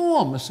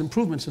enormous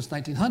improvement since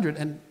 1900,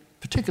 and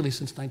particularly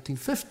since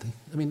 1950.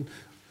 I mean,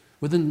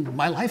 within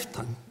my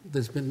lifetime,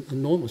 there's been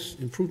enormous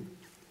improvement.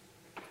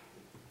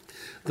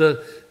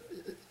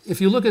 If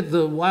you look at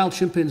the wild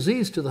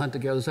chimpanzees to the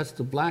hunter-gatherers, that's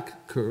the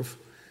black curve,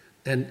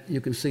 and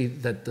you can see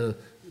that the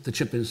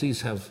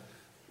chimpanzees have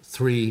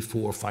 3,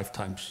 4, 5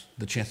 times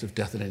the chance of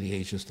death at any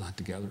age as the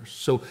hunter-gatherers.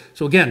 So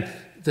again,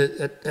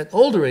 at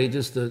older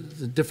ages, the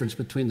difference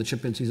between the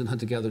chimpanzees and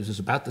hunter-gatherers is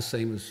about the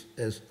same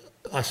as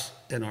us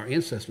and our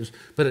ancestors,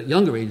 but at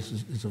younger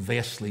ages is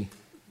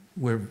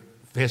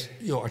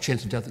our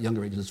chance of death at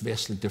younger ages is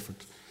vastly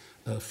different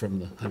from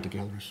the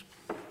hunter-gatherers.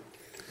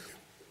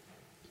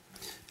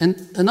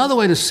 And another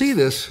way to see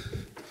this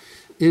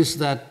is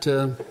that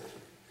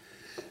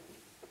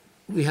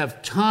we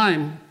have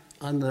time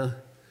on the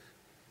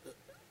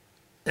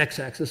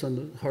x-axis, on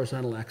the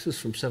horizontal axis,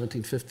 from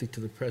 1750 to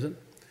the present,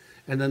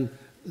 and then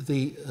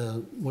the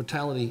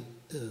mortality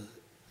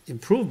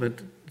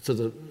improvement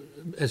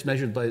as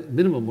measured by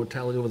minimum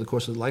mortality over the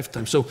course of the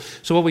lifetime. So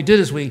what we did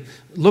is we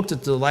looked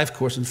at the life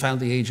course and found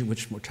the age at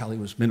which mortality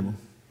was minimum,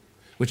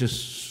 which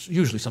is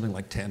usually something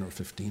like 10 or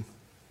 15.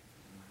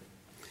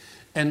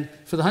 And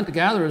for the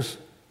hunter-gatherers,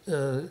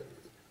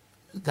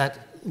 that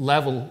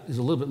level is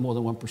a little bit more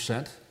than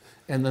 1%.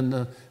 And then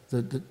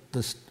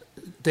the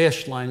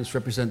dashed lines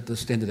represent the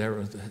standard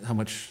error, how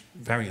much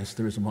variance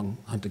there is among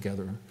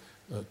hunter-gatherer,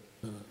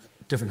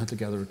 different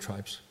hunter-gatherer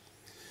tribes.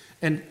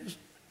 And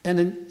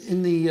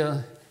in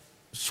the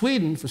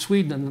Sweden, for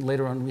Sweden, and then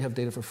later on we have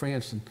data for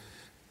France. And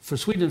for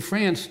Sweden and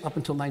France, up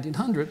until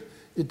 1900,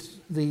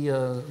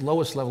 the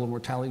lowest level of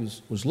mortality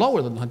was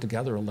lower than the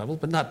hunter-gatherer level,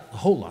 but not a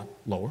whole lot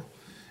lower.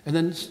 And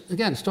then,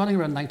 again, starting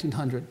around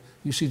 1900,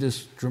 you see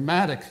this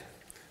dramatic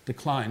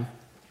decline,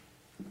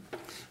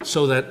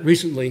 so that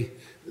recently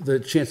the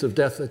chance of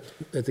death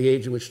at the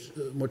age at which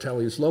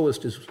mortality is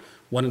lowest is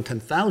 1 in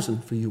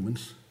 10,000 for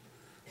humans.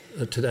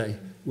 today,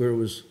 where it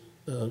was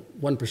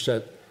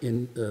 1%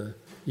 in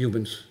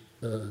humans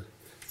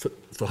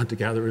for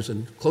hunter-gatherers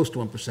and close to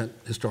 1%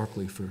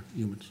 historically for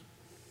humans.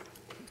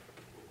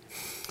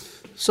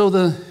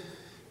 So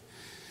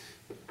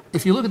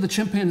if you look at the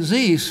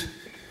chimpanzees,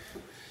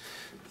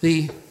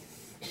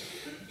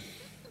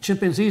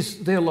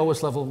 their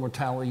lowest level of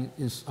mortality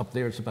is up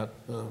there. It's about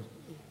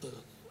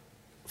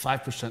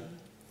 5%,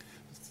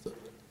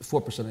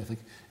 4%, I think.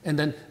 And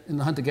then in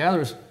the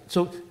hunter-gatherers,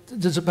 so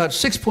there's about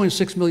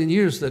 6.6 million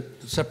years that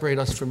separate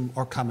us from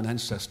our common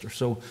ancestor.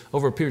 So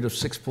over a period of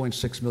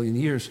 6.6 million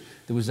years,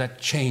 there was that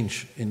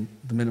change in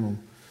the minimum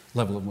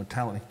level of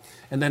mortality.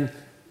 And then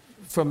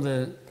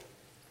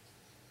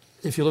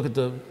if you look at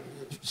the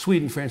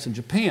Sweden, France, and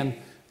Japan,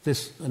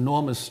 this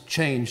enormous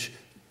change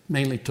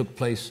mainly took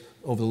place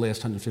over the last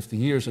 150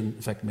 years, and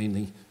in fact,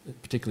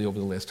 particularly over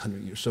the last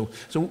 100 years. So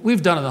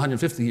we've done in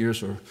 150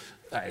 years, or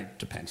it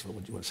depends on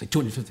what you want to say,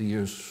 250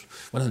 years,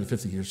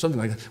 150 years, something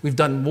like that. We've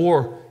done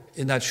more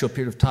in that short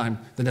period of time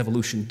than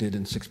evolution did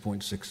in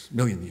 6.6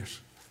 million years.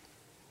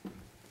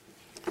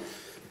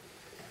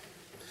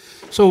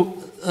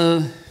 So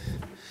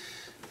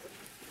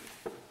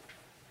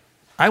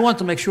I want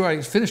to make sure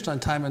I finished on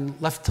time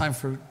and left time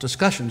for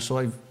discussion, so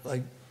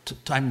I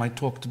timed my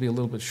talk to be a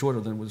little bit shorter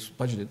than was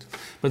budgeted.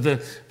 But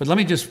let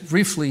me just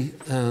briefly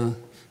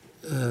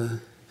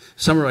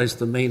summarize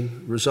the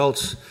main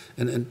results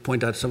and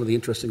point out some of the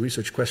interesting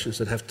research questions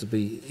that have to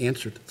be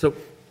answered. So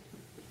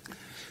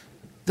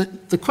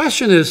the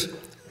question is,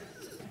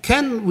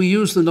 can we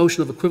use the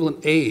notion of equivalent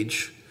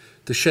age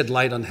to shed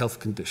light on health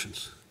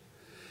conditions?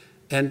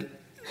 And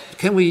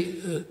can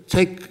we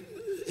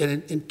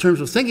in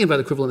terms of thinking about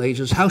equivalent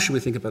ages, how should we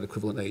think about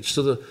equivalent age?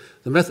 So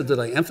the method that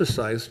I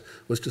emphasized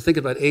was to think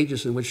about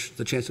ages in which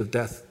the chance of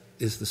death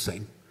is the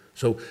same.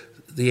 So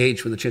the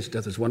age when the chance of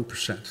death is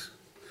 1%,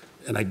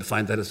 and I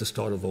defined that as the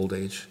start of old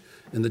age,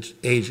 and the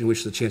age in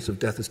which the chance of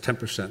death is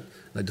 10%, and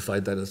I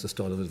defined that as the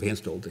start of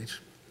advanced old age.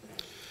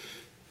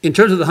 In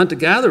terms of the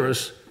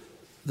hunter-gatherers,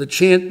 the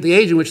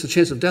age in which the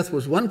chance of death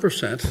was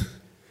 1%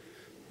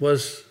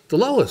 was the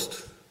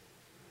lowest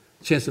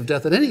chance of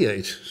death at any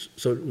age,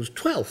 so it was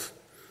 12.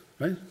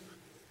 Right?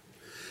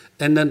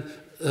 And then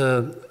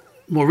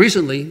more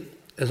recently,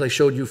 as I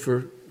showed you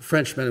for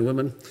French men and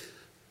women,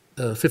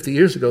 50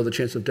 years ago, the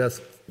chance of death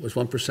was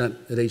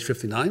 1% at age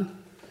 59,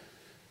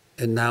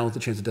 and now the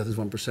chance of death is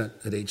 1%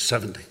 at age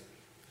 70.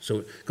 So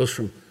it goes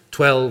from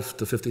 12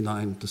 to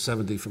 59 to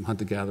 70, from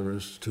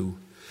hunter-gatherers to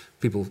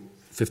people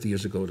 50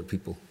 years ago to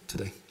people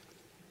today.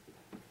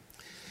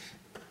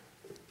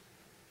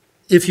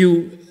 If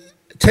you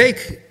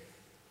take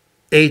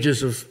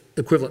ages of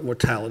equivalent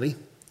mortality,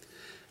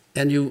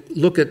 and you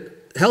look at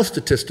health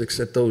statistics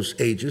at those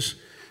ages,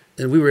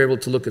 and we were able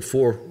to look at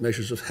 4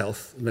 measures of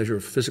health: a measure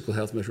of physical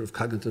health, a measure of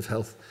cognitive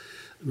health,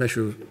 a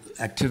measure of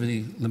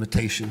activity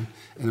limitation,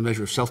 and a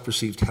measure of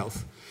self-perceived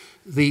health.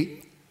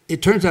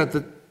 It turns out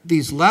that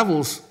these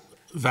levels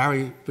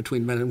vary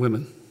between men and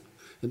women.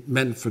 And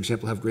men, for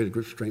example, have greater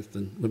grip strength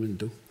than women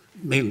do,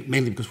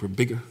 mainly because we're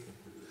bigger.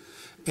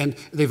 And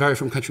they vary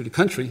from country to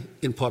country,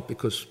 in part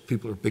because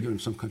people are bigger in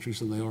some countries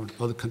than they are in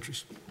other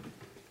countries.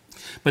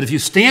 But if you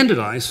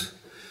standardize,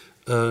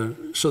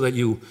 so that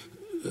you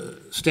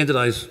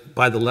standardize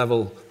by the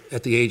level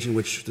at the age in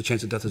which the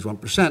chance of death is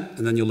 1%,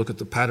 and then you look at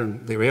the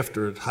pattern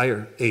thereafter at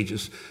higher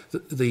ages,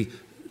 the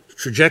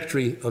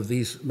trajectory of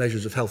these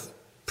measures of health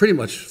pretty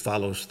much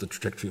follows the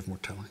trajectory of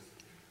mortality.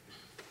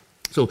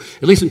 So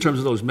at least in terms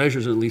of those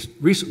measures, and at least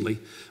recently,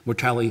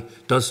 mortality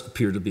does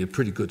appear to be a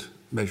pretty good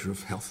measure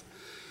of health.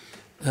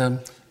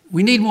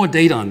 We need more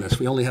data on this.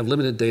 We only have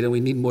limited data. We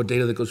need more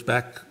data that goes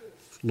back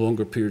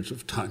longer periods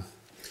of time.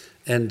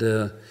 And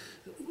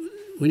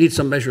we need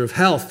some measure of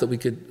health that we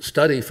could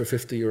study for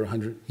 50 or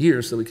 100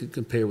 years that we could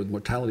compare with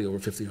mortality over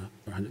 50 or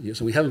 100 years.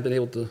 And we haven't been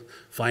able to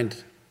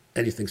find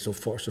anything so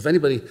far. So if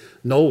anybody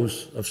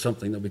knows of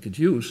something that we could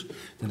use,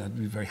 then I'd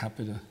be very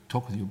happy to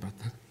talk with you about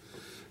that.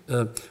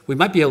 We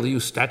might be able to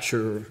use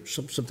stature or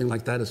something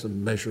like that as a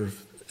measure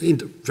of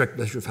indirect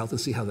measure of health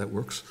and see how that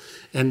works.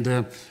 And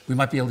we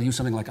might be able to use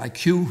something like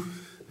IQ.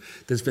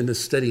 There's been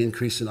this steady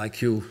increase in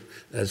IQ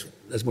as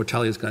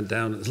mortality has gone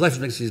down. As life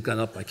expectancy has gone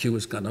up, IQ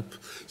has gone up.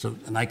 So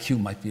an IQ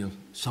might be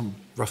some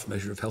rough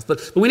measure of health.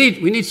 But we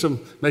need some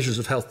measures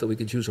of health that we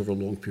could use over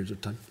long periods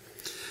of time.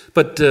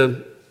 But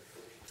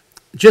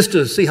just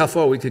to see how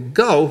far we could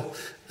go,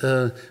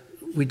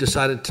 we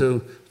decided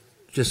to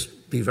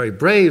just be very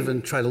brave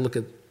and try to look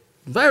at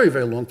very,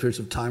 very long periods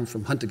of time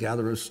from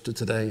hunter-gatherers to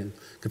today and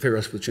compare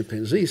us with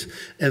chimpanzees.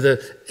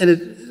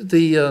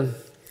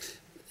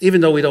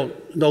 Even though we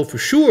don't know for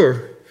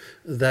sure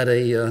that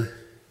a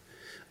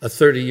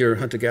 30-year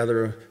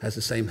hunter-gatherer has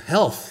the same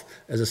health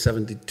as a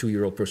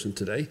 72-year-old person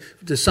today,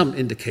 there's some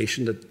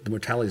indication that the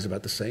mortality is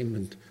about the same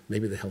and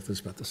maybe the health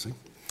is about the same.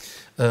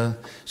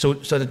 So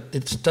that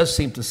it does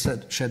seem to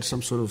shed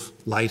some sort of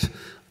light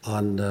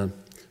on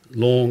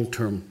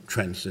long-term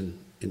trends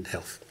in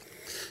health.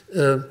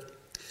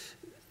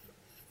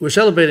 We're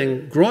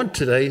celebrating Graunt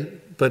today,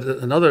 but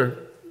another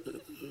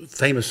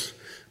famous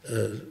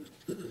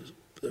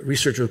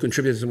researcher who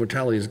contributed to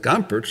mortality is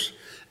Gompertz,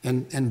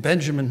 and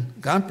Benjamin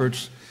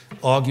Gompertz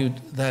argued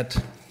that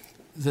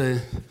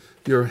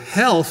your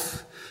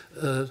health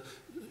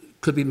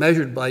could be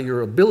measured by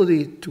your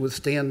ability to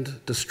withstand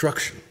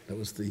destruction. That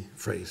was the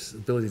phrase,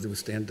 ability to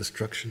withstand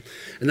destruction.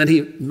 And then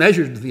he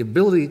measured the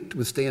ability to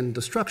withstand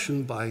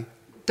destruction by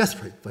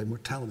death rate, by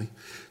mortality.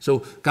 So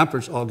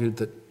Gompertz argued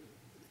that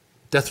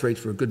death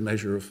rates were a good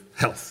measure of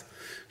health.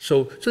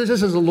 So this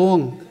has a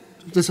long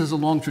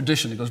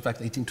tradition. It goes back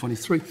to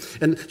 1823.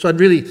 And so I'd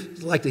really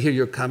like to hear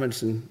your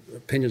comments and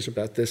opinions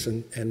about this,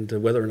 and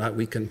whether or not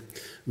we can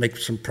make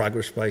some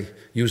progress by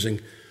using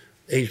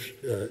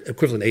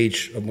equivalent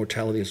age of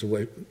mortality as a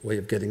way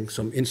of getting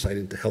some insight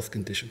into health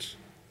conditions.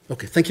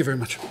 Okay, thank you very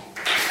much.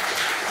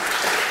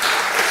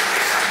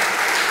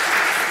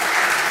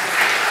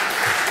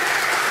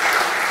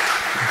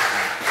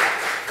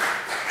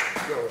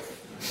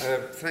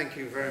 Thank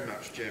you very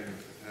much, Jim.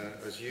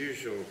 As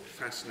usual,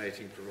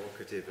 fascinating,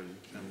 provocative,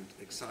 and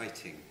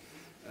exciting.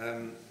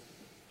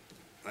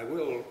 I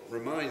will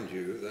remind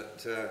you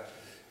that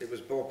it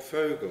was Bob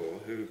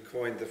Fogel who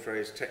coined the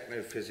phrase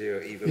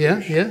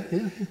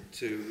technophysio-evolution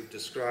to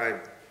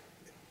describe,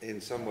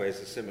 in some ways,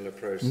 a similar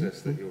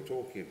process that you're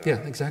talking about. Yeah,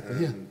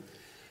 exactly,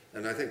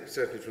 And I think,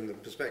 certainly from the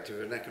perspective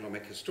of an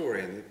economic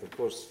historian, of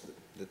course,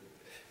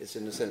 it's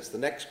in a sense the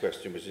next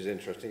question, which is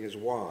interesting, is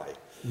why?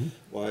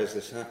 Why has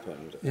this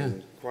happened?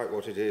 And quite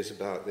what it is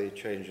about the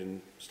change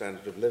in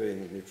standard of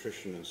living,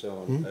 nutrition and so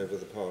on over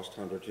the past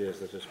 100 years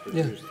that has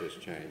produced this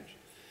change.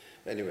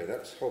 Anyway,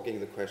 that's hogging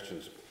the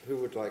questions. Who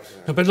would like to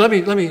have... But let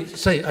me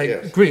say, I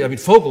agree. I mean,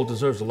 Fogel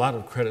deserves a lot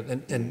of credit,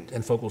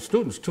 and Fogel's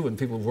students too, and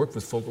people who work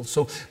with Fogel.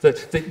 So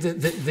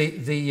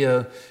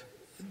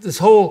this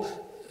whole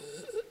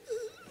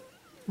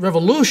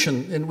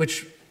revolution in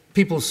which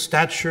people's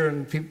stature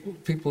and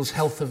people's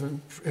health have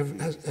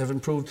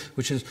improved,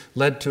 which has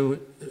led to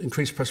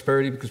increased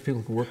prosperity because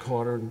people can work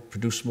harder and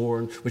produce more,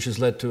 and which has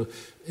led to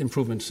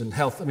improvements in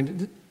health. I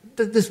mean,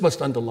 this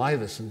must underlie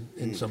this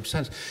in some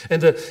sense.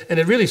 And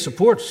it really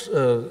supports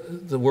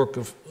the work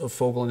of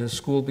Fogel and his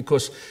school,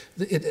 because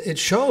it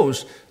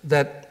shows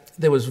that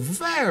there was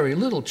very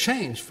little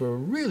change for a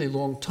really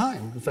long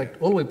time. In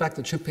fact, all the way back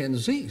to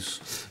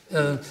chimpanzees.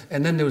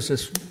 And then there was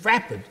this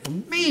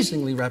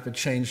amazingly rapid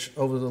change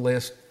over the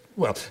last,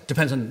 well,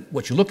 depends on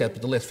what you look at,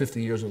 but the last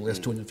 50 years or the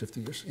last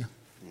 250 years,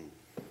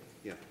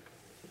 Yeah.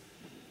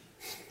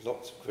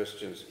 Lots of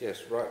questions.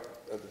 Yes, right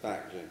at the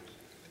back, James.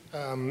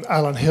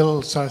 Alan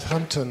Hill,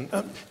 Southampton.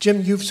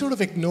 Jim, you've sort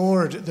of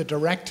ignored the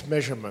direct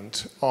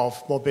measurement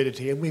of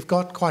morbidity, and we've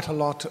got quite a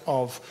lot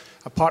of,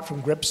 apart from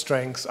grip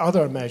strength,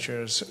 other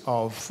measures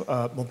of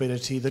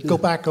morbidity that go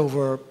back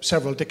over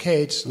several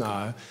decades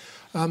now.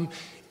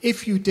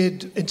 If you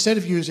did, instead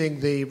of using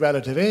the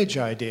relative age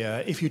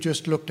idea, if you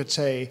just looked at,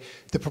 say,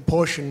 the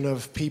proportion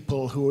of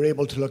people who were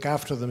able to look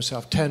after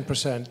themselves,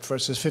 10%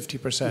 versus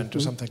 50% or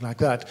something like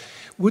that,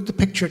 would the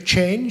picture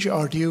change,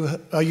 or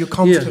are you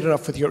confident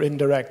enough with your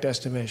indirect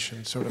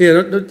estimation?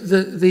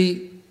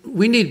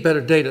 We need better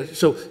data.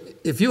 So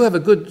if you have a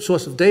good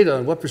source of data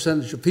on what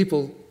percentage of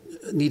people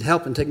need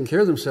help in taking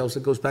care of themselves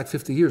that goes back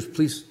 50 years,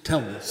 please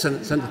tell me,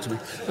 send it to me.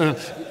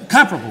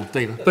 Comparable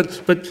data,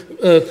 but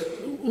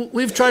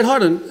we've tried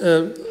hard on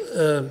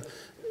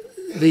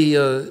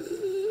the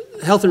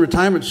Health and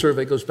Retirement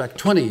Survey goes back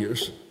 20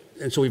 years,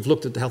 and so we've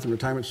looked at the Health and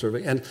Retirement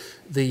Survey, and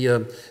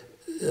the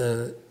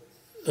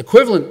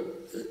equivalent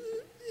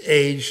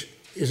age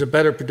is a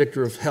better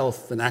predictor of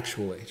health than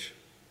actual age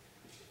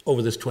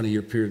over this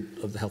 20-year period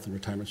of the Health and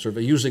Retirement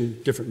Survey, using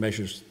different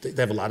measures. They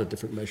have a lot of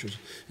different measures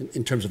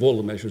in terms of all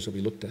the measures that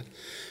we looked at.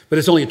 But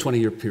it's only a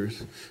 20-year period,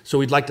 so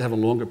we'd like to have a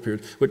longer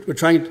period. We're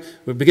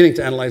beginning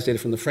to analyze data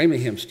from the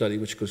Framingham study,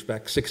 which goes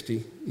back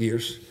 60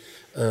 years,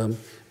 and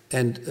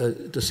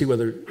to see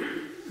whether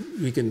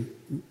we can,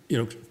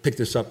 pick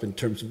this up in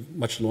terms of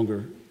much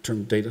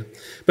longer-term data.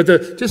 But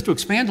just to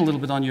expand a little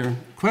bit on your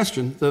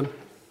question,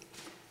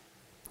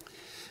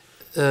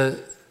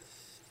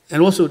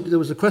 and also there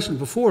was a question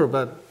before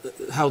about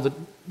how the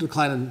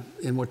decline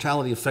in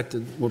mortality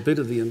affected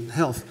morbidity and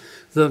health.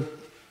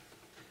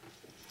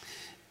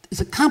 It's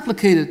a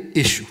complicated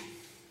issue,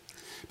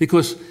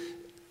 because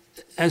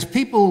as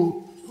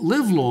people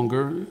live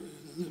longer,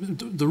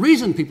 the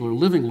reason people are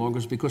living longer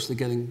is because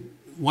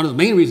one of the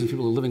main reasons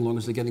people are living longer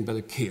is they're getting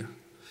better care.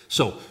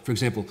 So, for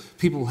example,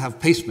 people have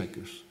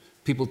pacemakers,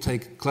 people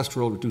take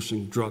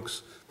cholesterol-reducing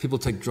drugs, people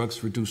take drugs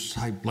to reduce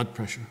high blood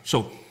pressure.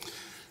 So,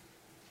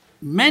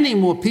 many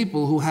more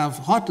people who have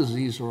heart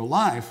disease are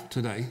alive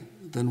today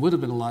than would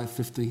have been alive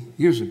 50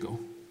 years ago.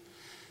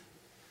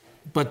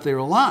 But they're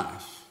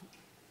alive.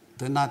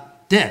 They're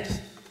not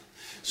dead.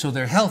 So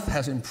their health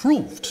has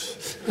improved.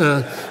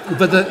 So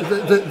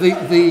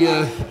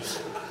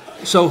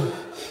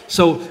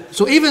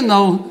even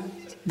though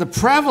the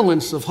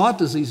prevalence of heart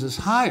disease is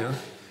higher,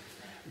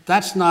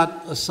 that's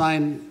not a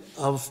sign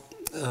of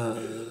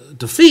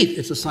defeat.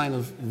 It's a sign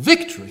of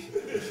victory.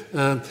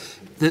 And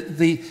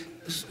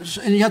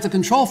you have to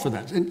control for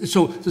that. And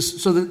so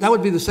that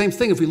would be the same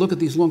thing if we look at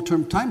these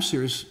long-term time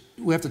series.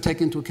 We have to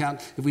take into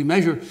account, if we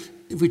measure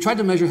if we tried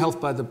to measure health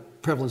by the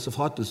prevalence of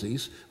heart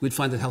disease, we'd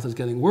find that health is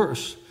getting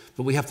worse,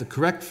 but we have to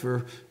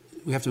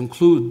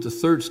include the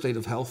third state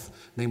of health,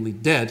 namely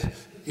dead,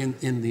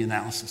 in the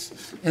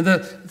analysis. And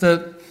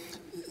the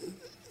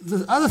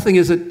other thing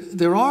is that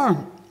there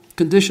are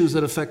conditions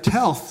that affect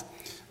health,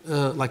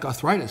 like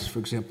arthritis, for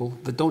example,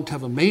 that don't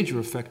have a major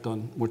effect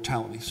on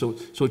mortality. So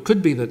it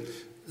could be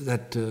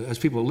that as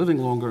people are living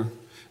longer,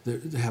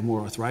 they have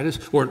more arthritis,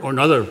 or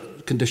another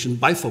condition,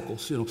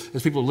 bifocals.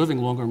 As people are living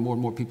longer, more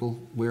and more people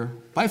wear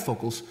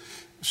bifocals,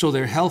 so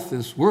their health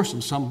is worse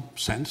in some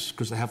sense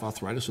because they have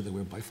arthritis, so they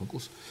wear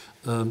bifocals,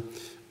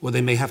 or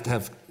they may have to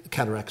have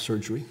cataract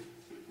surgery.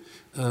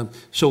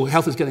 So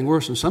health is getting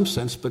worse in some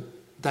sense, but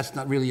that's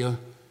not really the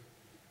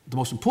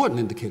most important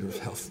indicator of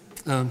health.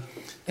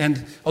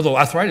 And although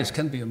arthritis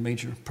can be a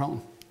major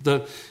problem,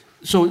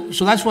 so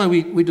that's why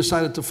we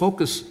decided to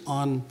focus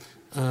on.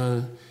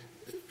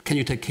 Can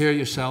you take care of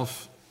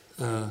yourself?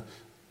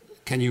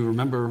 Can you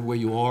remember where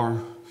you are?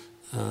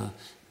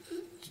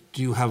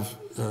 Do you have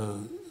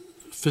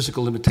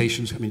physical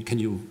limitations? I mean, do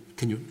you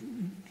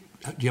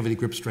have any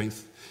grip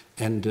strength?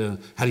 And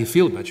how do you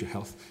feel about your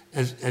health?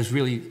 As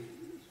really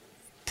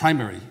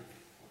primary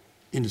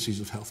indices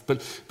of health.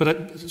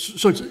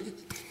 So it's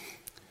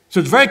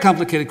a very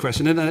complicated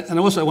question, and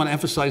also I want to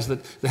emphasize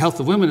that the health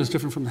of women is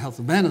different from the health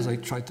of men, as I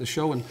tried to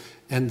show, and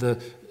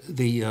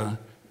the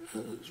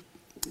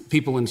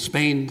people in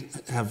Spain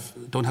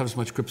don't have as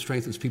much grip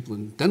strength as people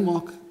in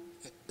Denmark.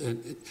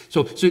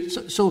 So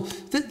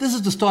this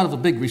is the start of a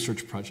big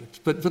research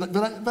project. But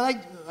I'd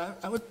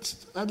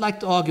like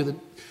to argue that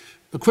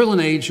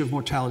equivalent age of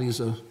mortality is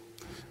a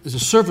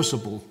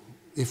serviceable,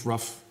 if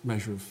rough,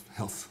 measure of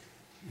health.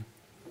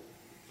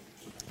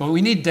 Well,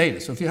 we need data.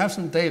 So if you have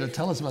some data,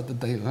 tell us about the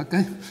data.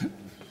 Okay?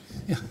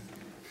 Yeah.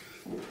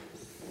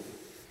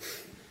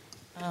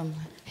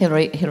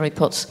 Hilary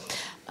Potts.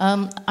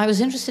 I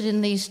was interested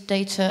in these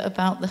data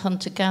about the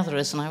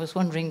hunter-gatherers, and I was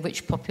wondering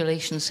which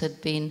populations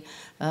had been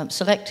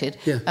selected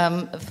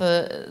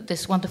for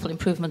this wonderful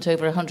improvement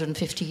over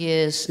 150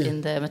 years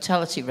in their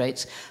mortality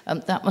rates.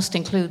 That must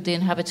include the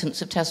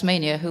inhabitants of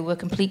Tasmania, who were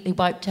completely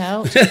wiped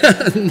out,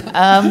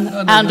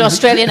 and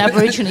Australian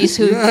Aborigines,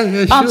 who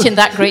aren't in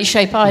that great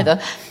shape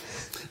either.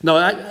 No,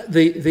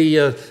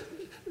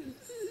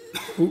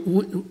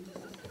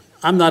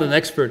 I'm not an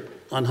expert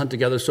on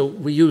hunter-gatherers, so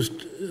we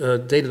used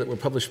data that were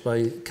published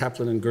by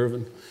Kaplan and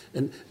Girvan,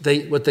 and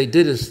what they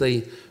did is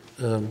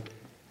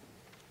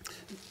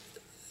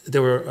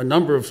there were a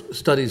number of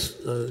studies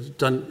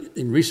done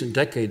in recent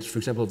decades, for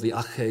example, of the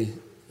Ache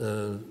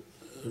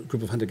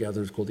group of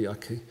hunter-gatherers called the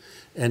Ache,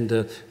 and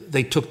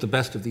they took the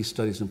best of these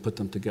studies and put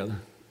them together.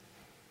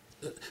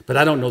 But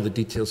I don't know the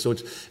details, so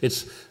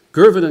it's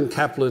Girvan and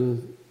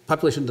Kaplan,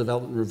 Population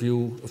Development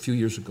Review a few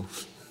years ago.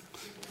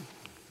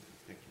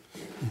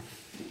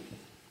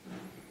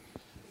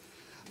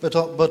 But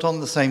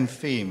on the same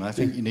theme, I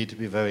think you need to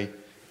be very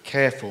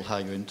careful how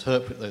you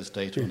interpret those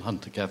data on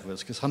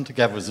hunter-gatherers, because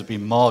hunter-gatherers have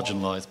been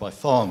marginalised by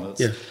farmers.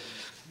 Yeah.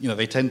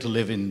 They tend to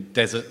live in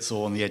deserts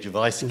or on the edge of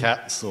ice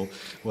caps, or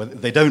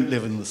they don't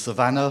live in the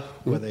savannah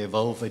where they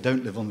evolve. They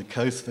don't live on the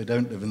coast. They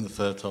don't live in the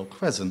Fertile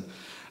Crescent.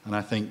 And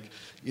I think,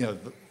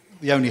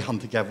 the only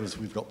hunter-gatherers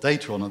we've got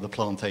data on are the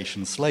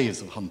plantation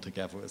slaves of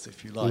hunter-gatherers,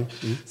 if you like.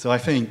 So I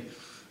think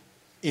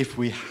if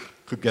we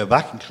could go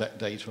back and collect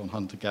data on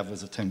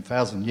hunter-gatherers of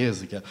 10,000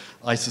 years ago,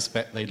 I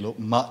suspect they'd look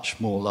much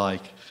more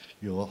like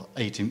your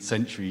 18th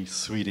century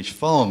Swedish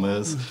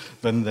farmers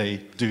than they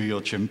do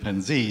your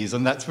chimpanzees,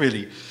 and that's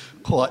really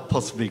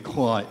possibly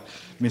quite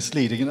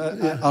misleading.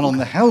 And on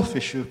the health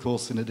issue, of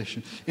course, in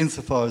addition,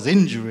 insofar as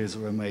injuries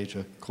are a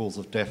major cause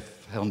of death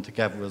for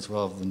hunter-gatherers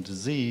rather than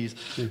disease,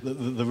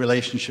 the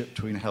relationship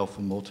between health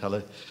and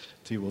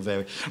mortality will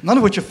vary, none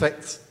of which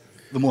affects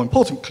the more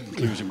important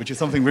conclusion, which is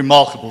something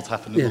remarkable to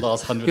happen in the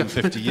last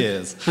 150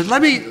 years. But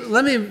let me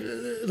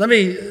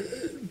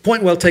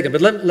point well taken.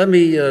 But let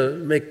me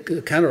make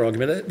a counter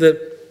argument.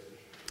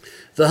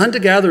 The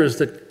hunter-gatherers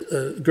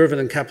that Girvan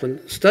and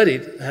Kaplan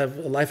studied have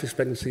a life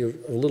expectancy of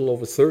a little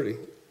over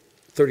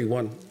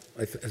 31,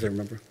 as I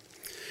remember.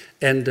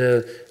 And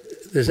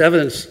there's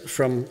evidence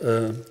from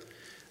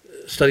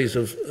studies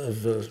of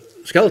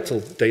skeletal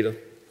data,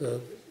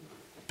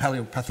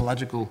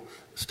 paleopathological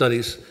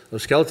studies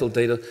of skeletal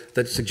data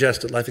that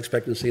suggest that life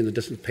expectancy in the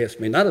distant past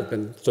may not have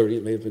been 30,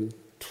 it may have been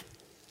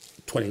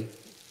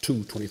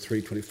 22,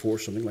 23, 24,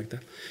 something like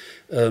that.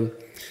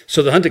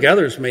 So the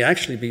hunter-gatherers may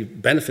actually be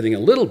benefiting a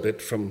little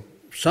bit from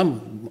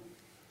some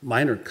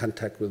minor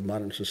contact with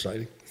modern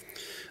society.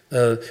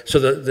 So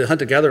the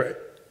hunter-gatherer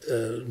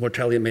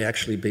mortality may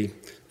actually be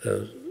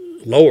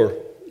lower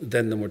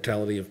than the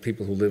mortality of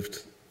people who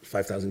lived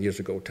 5,000 years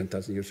ago or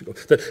 10,000 years ago.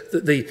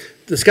 The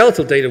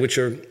skeletal data, which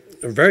are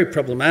very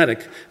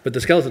problematic, but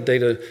the skeletal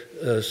data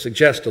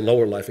suggest a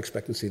lower life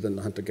expectancy than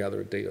the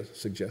hunter-gatherer data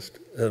suggest.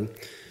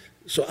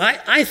 So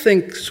I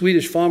think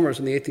Swedish farmers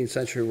in the 18th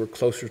century were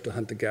closer to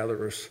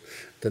hunter-gatherers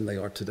than they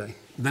are today,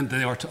 than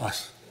they are to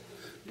us.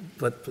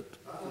 But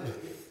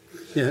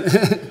yeah.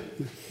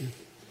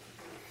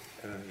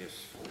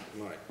 Yes,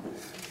 Mike.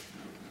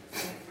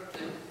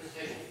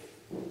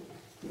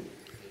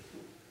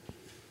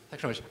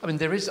 very much. I mean,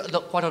 there is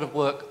quite a lot of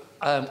work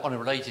on a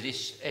related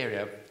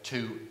area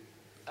to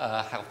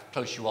how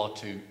close you are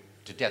to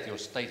death, your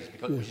status,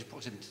 because which is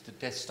proximity to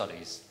death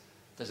studies.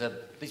 These have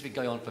been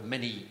going on for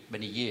many,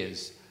 many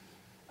years,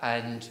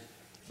 and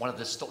one of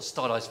the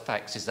stylized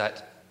facts is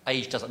that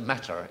age doesn't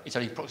matter. It's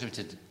only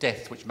proximity to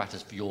death which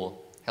matters for your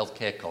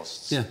healthcare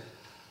costs. Yeah.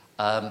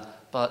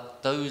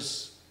 But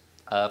those,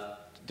 there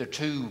are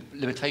two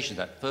limitations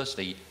to that.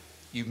 Firstly,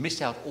 you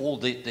miss out all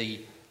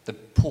the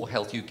poor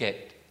health you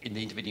get in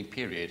the intervening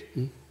period,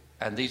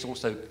 and these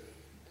also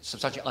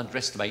substantially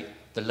underestimate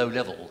the low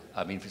level.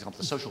 I mean, for example,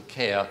 the social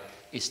care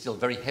is still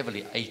very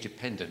heavily age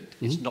dependent.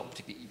 It's not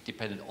particularly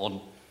dependent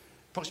on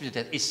proximity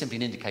to death. Is simply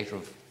an indicator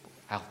of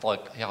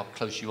how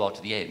close you are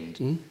to the end,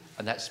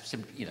 and that's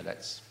simply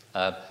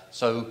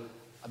so.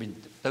 I mean,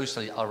 those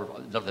studies are a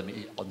lot of them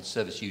on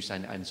service use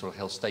and sort of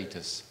health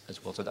status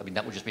as well. So I mean,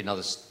 that would just be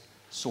another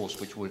source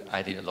which would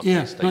add in a lot of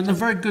this data. Yeah, a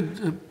very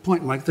good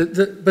point, Mike.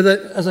 But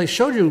as I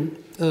showed you,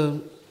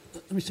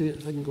 let me see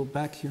if I can go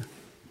back here.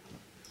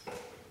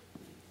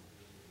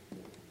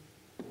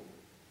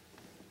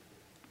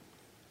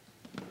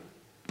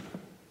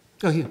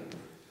 Oh, here.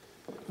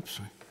 Oops,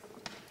 sorry.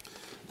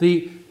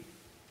 The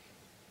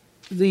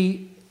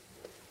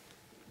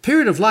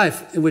period of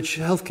life in which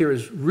healthcare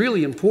is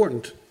really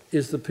important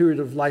is the period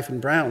of life in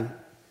brown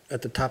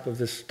at the top of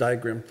this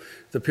diagram.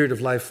 The period of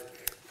life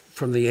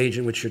from the age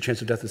in which your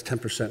chance of death is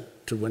 10%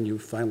 to when you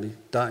finally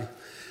die.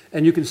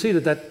 And you can see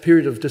that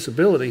period of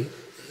disability,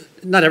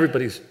 not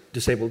everybody's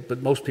disabled,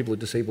 but most people are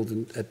disabled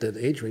at that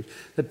age range.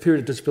 That period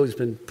of disability has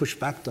been pushed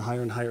back to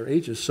higher and higher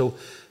ages, so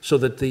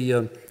that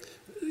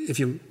if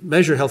you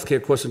measure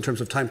healthcare costs in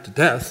terms of time to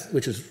death,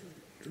 which is,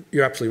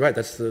 you're absolutely right,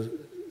 that's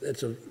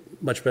a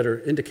much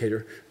better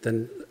indicator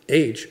than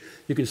age.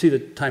 You can see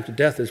that time to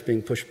death is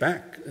being pushed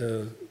back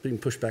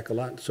a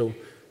lot. So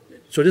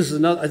this is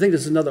another. I think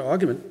this is another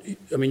argument.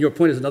 I mean, your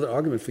point is another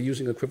argument for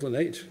using equivalent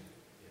age.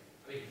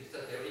 I mean,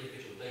 there are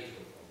individual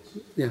data on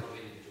this. Yeah.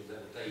 Individual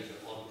level data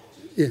on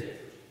yeah. Death,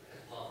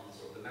 as part of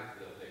sort of the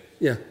macro effect.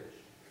 Yeah.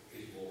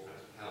 Which is more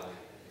perhaps power and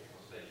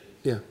conservation.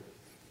 Yeah.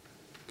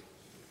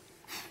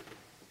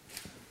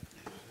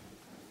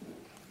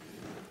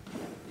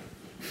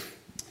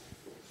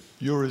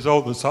 Your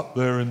result that's up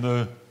there in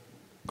the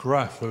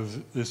graph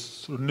of this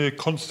sort of near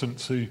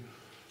constancy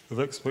of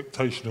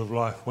expectation of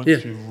life once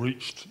you've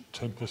reached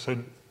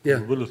 10%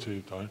 probability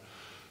of dying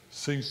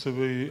seems to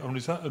be, I mean,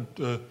 is that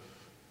a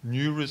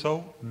new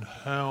result? And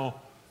how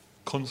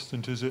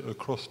constant is it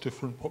across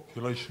different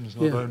populations,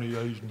 not only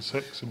age and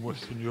sex in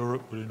Western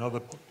Europe, but in other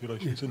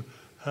populations? And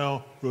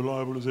how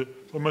reliable is it?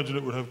 I imagine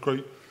it would have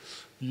great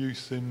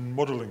use in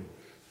modelling.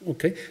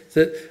 Okay.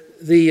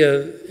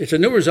 It's a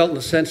new result in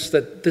the sense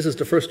that this is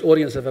the first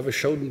audience I've ever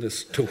shown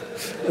this to.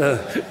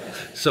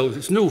 So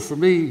it's new for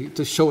me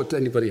to show it to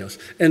anybody else.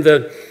 And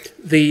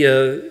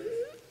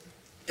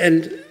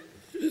and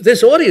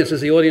this audience is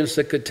the audience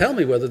that could tell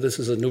me whether this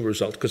is a new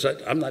result, because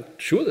I'm not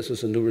sure this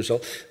is a new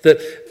result. But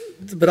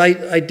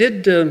I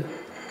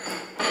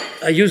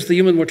used the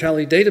Human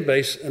Mortality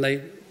Database, and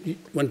I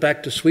went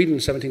back to Sweden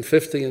in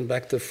 1750 and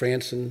back to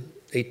France in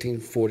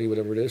 1840,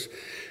 whatever it is.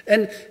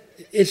 And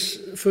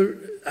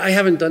I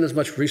haven't done as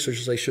much research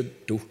as I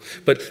should do,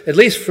 but at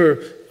least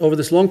for over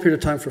this long period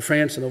of time for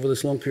France and over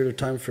this long period of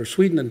time for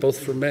Sweden, and both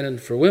for men and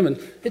for women,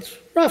 it's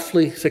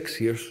roughly 6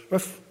 years,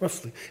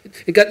 roughly.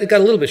 It got a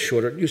little bit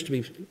shorter. It used to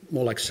be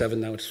more like 7,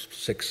 now it's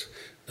 6.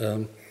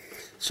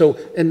 So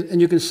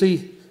you can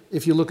see,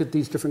 if you look at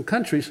these different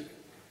countries,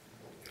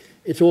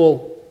 it's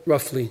all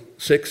roughly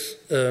 6,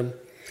 but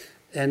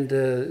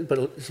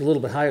it's a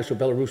little bit higher. So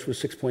Belarus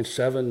was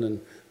 6.7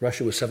 and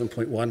Russia was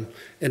 7.1.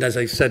 And as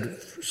I said,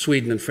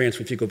 Sweden and France,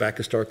 if you go back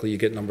historically, you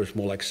get numbers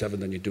more like 7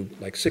 than you do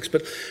like 6.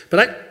 But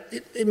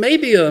it may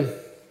be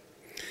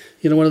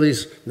one of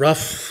these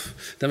rough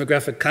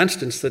demographic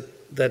constants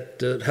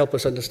that help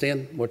us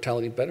understand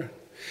mortality better.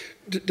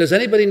 Does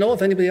anybody know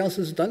if anybody else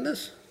has done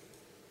this?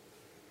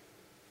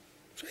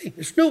 Say,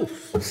 it's new.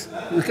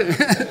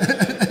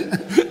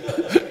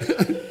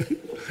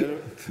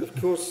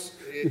 Of course,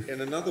 in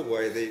another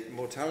way, the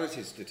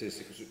mortality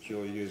statistics which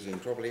you're using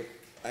probably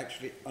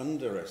actually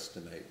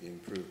underestimate the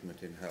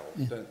improvement in health,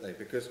 don't they?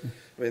 Because,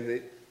 I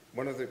mean,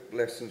 one of the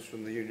lessons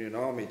from the Union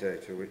Army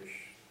data, which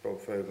Bob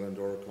Fogel and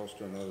Dora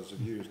Costa and others have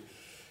used,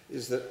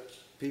 is that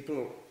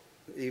people,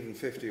 even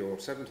 50 or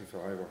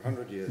 75 or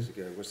 100 years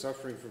ago, were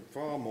suffering from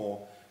far more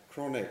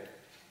chronic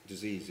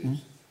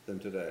diseases than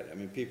today. I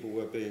mean, people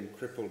were being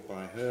crippled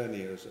by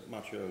hernias at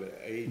much earlier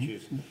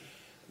ages.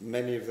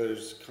 Many of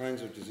those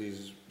kinds of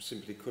diseases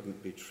simply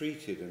couldn't be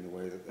treated in the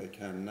way that they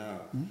can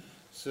now.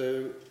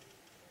 So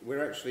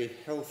we're actually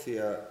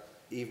healthier,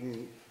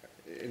 even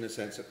in a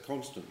sense, at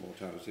constant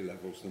mortality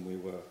levels than we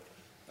were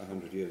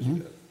 100 years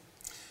ago.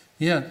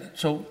 Yeah,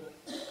 so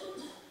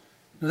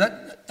I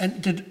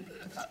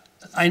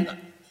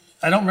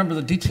don't remember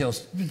the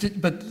details,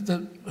 but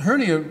the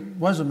hernia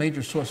was a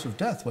major source of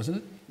death, wasn't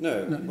it? No,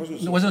 it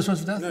wasn't. Was it a source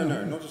of death?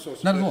 No, not a source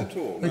of death at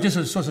all. It was just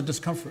a source of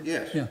discomfort.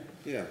 Yes. Yeah.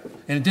 Yeah.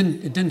 And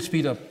it didn't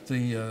speed up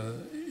the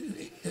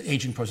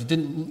aging process. It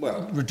didn't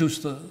reduce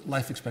the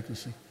life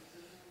expectancy.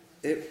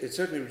 It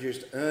certainly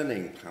reduced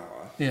earning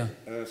power. Yeah.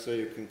 So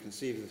you can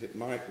conceive that it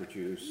might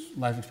reduce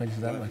life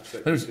expectancy that way.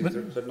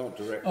 But not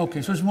directly.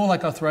 Okay, so it's more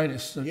like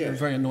arthritis, a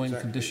very annoying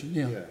condition.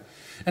 Yeah.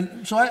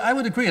 And so I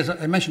would agree, as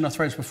I mentioned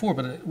arthritis before,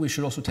 but we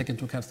should also take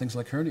into account things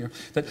like hernia,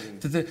 that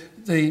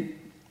the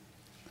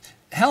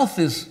health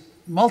is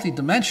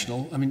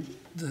multidimensional. I mean,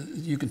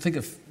 you can think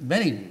of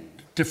many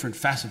different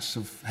facets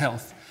of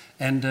health,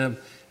 and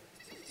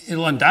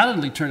it'll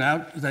undoubtedly turn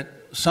out that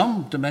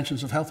some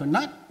dimensions of health are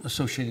not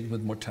associated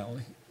with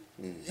mortality,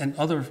 and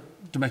other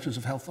dimensions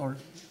of health are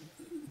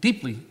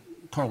deeply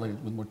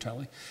correlated with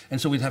mortality.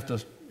 And so we'd have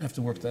to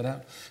work that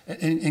out,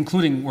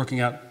 including working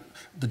out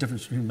the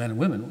difference between men and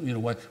women. You know,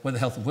 why the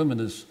health of women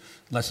is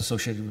less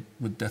associated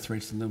with death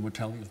rates than the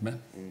mortality of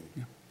men.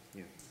 Yeah.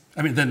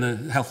 I mean, than the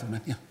health of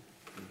men. Yeah.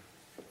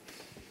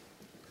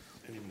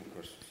 Any more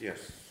questions?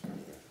 Yes.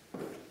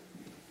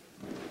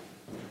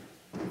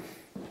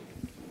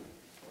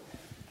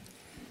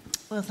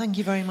 Well, thank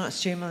you very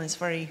much, Jim. It's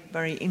very,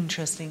 very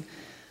interesting.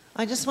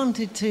 I just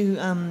wanted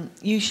to,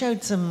 you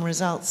showed some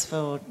results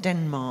for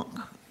Denmark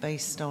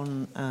based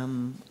on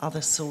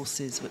other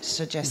sources which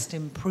suggest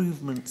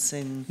improvements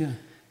in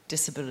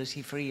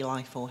disability-free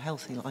life or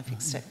healthy life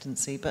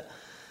expectancy. But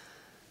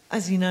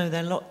as you know,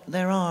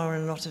 there are a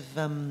lot of,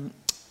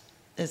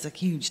 there's a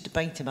huge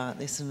debate about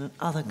this in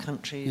other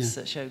countries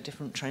that show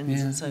different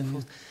trends and so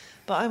forth.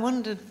 But I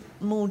wondered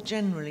more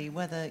generally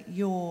whether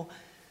your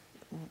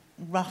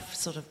rough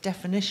sort of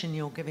definition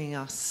you're giving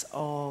us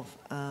of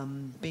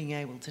being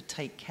able to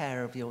take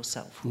care of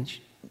yourself,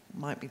 which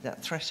might be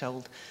that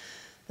threshold,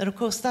 that of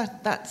course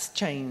that's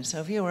changed. So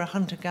if you're a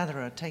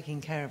hunter-gatherer,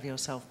 taking care of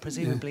yourself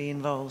presumably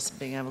involves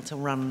being able to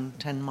run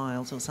 10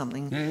 miles or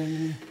something.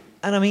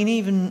 And I mean,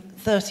 even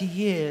 30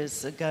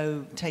 years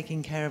ago,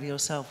 taking care of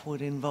yourself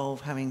would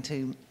involve having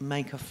to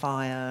make a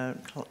fire,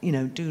 you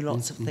know, do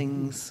lots of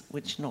things,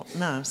 which not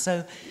now.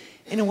 So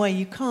in a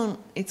way,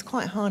 it's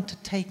quite hard to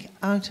take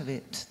out of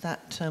it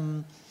that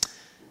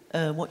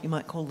what you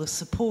might call the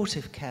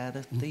supportive care,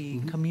 the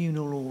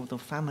communal or the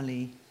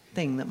family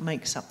thing that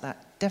makes up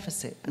that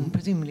deficit. And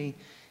presumably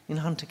in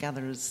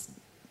hunter-gatherers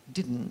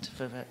didn't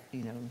for,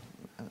 you know,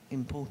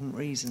 important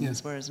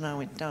reasons, whereas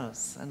now it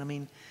does. And I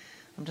mean,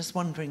 I'm just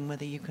wondering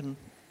whether you can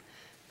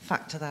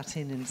factor that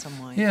in some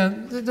way. Yeah,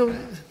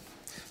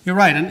 you're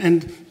right.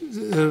 And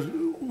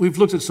we've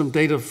looked at some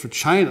data for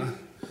China,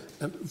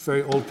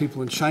 very old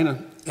people in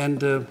China, and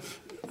the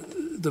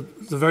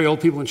very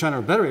old people in China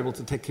are better able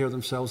to take care of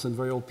themselves than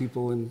very old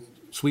people in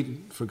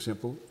Sweden, for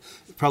example,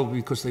 probably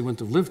because they wouldn't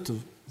have lived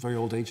to very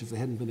old age if they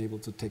hadn't been able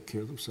to take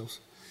care of themselves.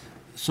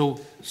 So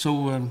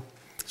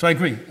I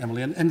agree,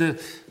 Emily. And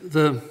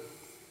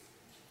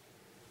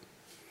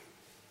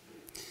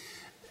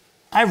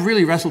I've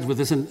really wrestled with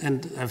this,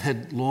 and I've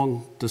had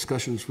long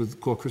discussions with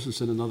Kåre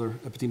Christensen and other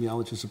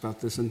epidemiologists about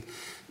this, and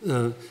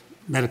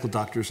medical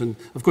doctors. And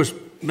of course,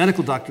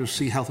 medical doctors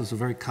see health as a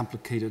very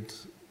complicated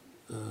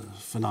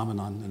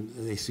phenomenon, and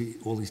they see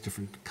all these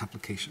different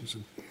complications.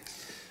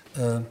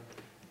 But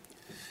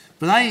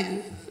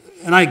I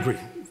agree.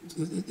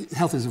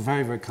 Health is a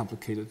very, very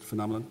complicated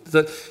phenomenon.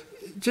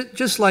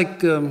 Just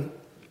like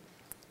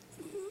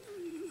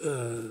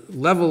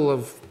level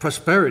of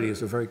prosperity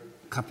is a very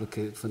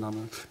complicated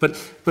phenomenon. But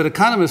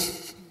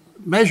economists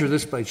measure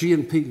this by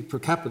GNP per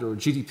capita or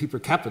GDP per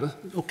capita.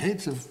 Okay,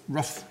 it's a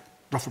rough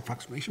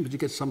approximation, but you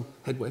get some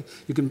headway.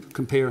 You can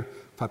compare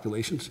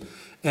populations.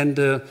 And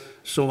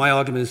so my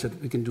argument is that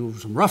we can do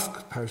some rough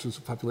comparisons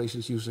of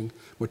populations using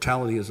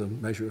mortality as a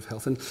measure of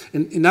health. And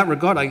in that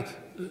regard,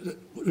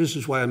 this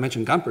is why I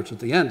mentioned Gompertz at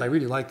the end. I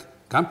really like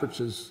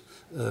Gompertz's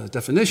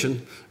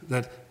definition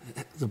that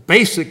the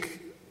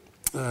basic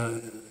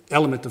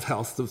element of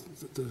health,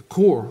 the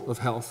core of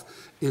health,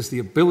 is the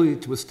ability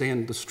to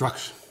withstand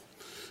destruction.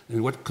 I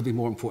mean, what could be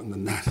more important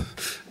than that?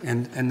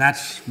 And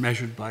that's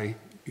measured by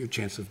your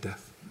chance of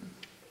death.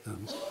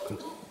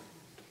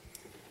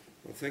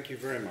 Well, thank you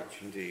very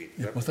much indeed.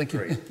 Yeah, well, thank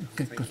great. You.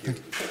 Okay, thank good. you. Thank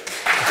you.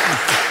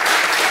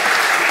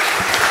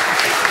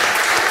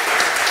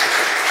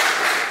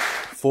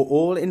 For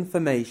all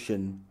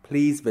information,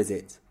 please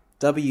visit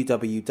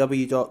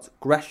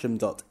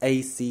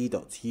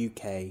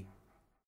www.gresham.ac.uk.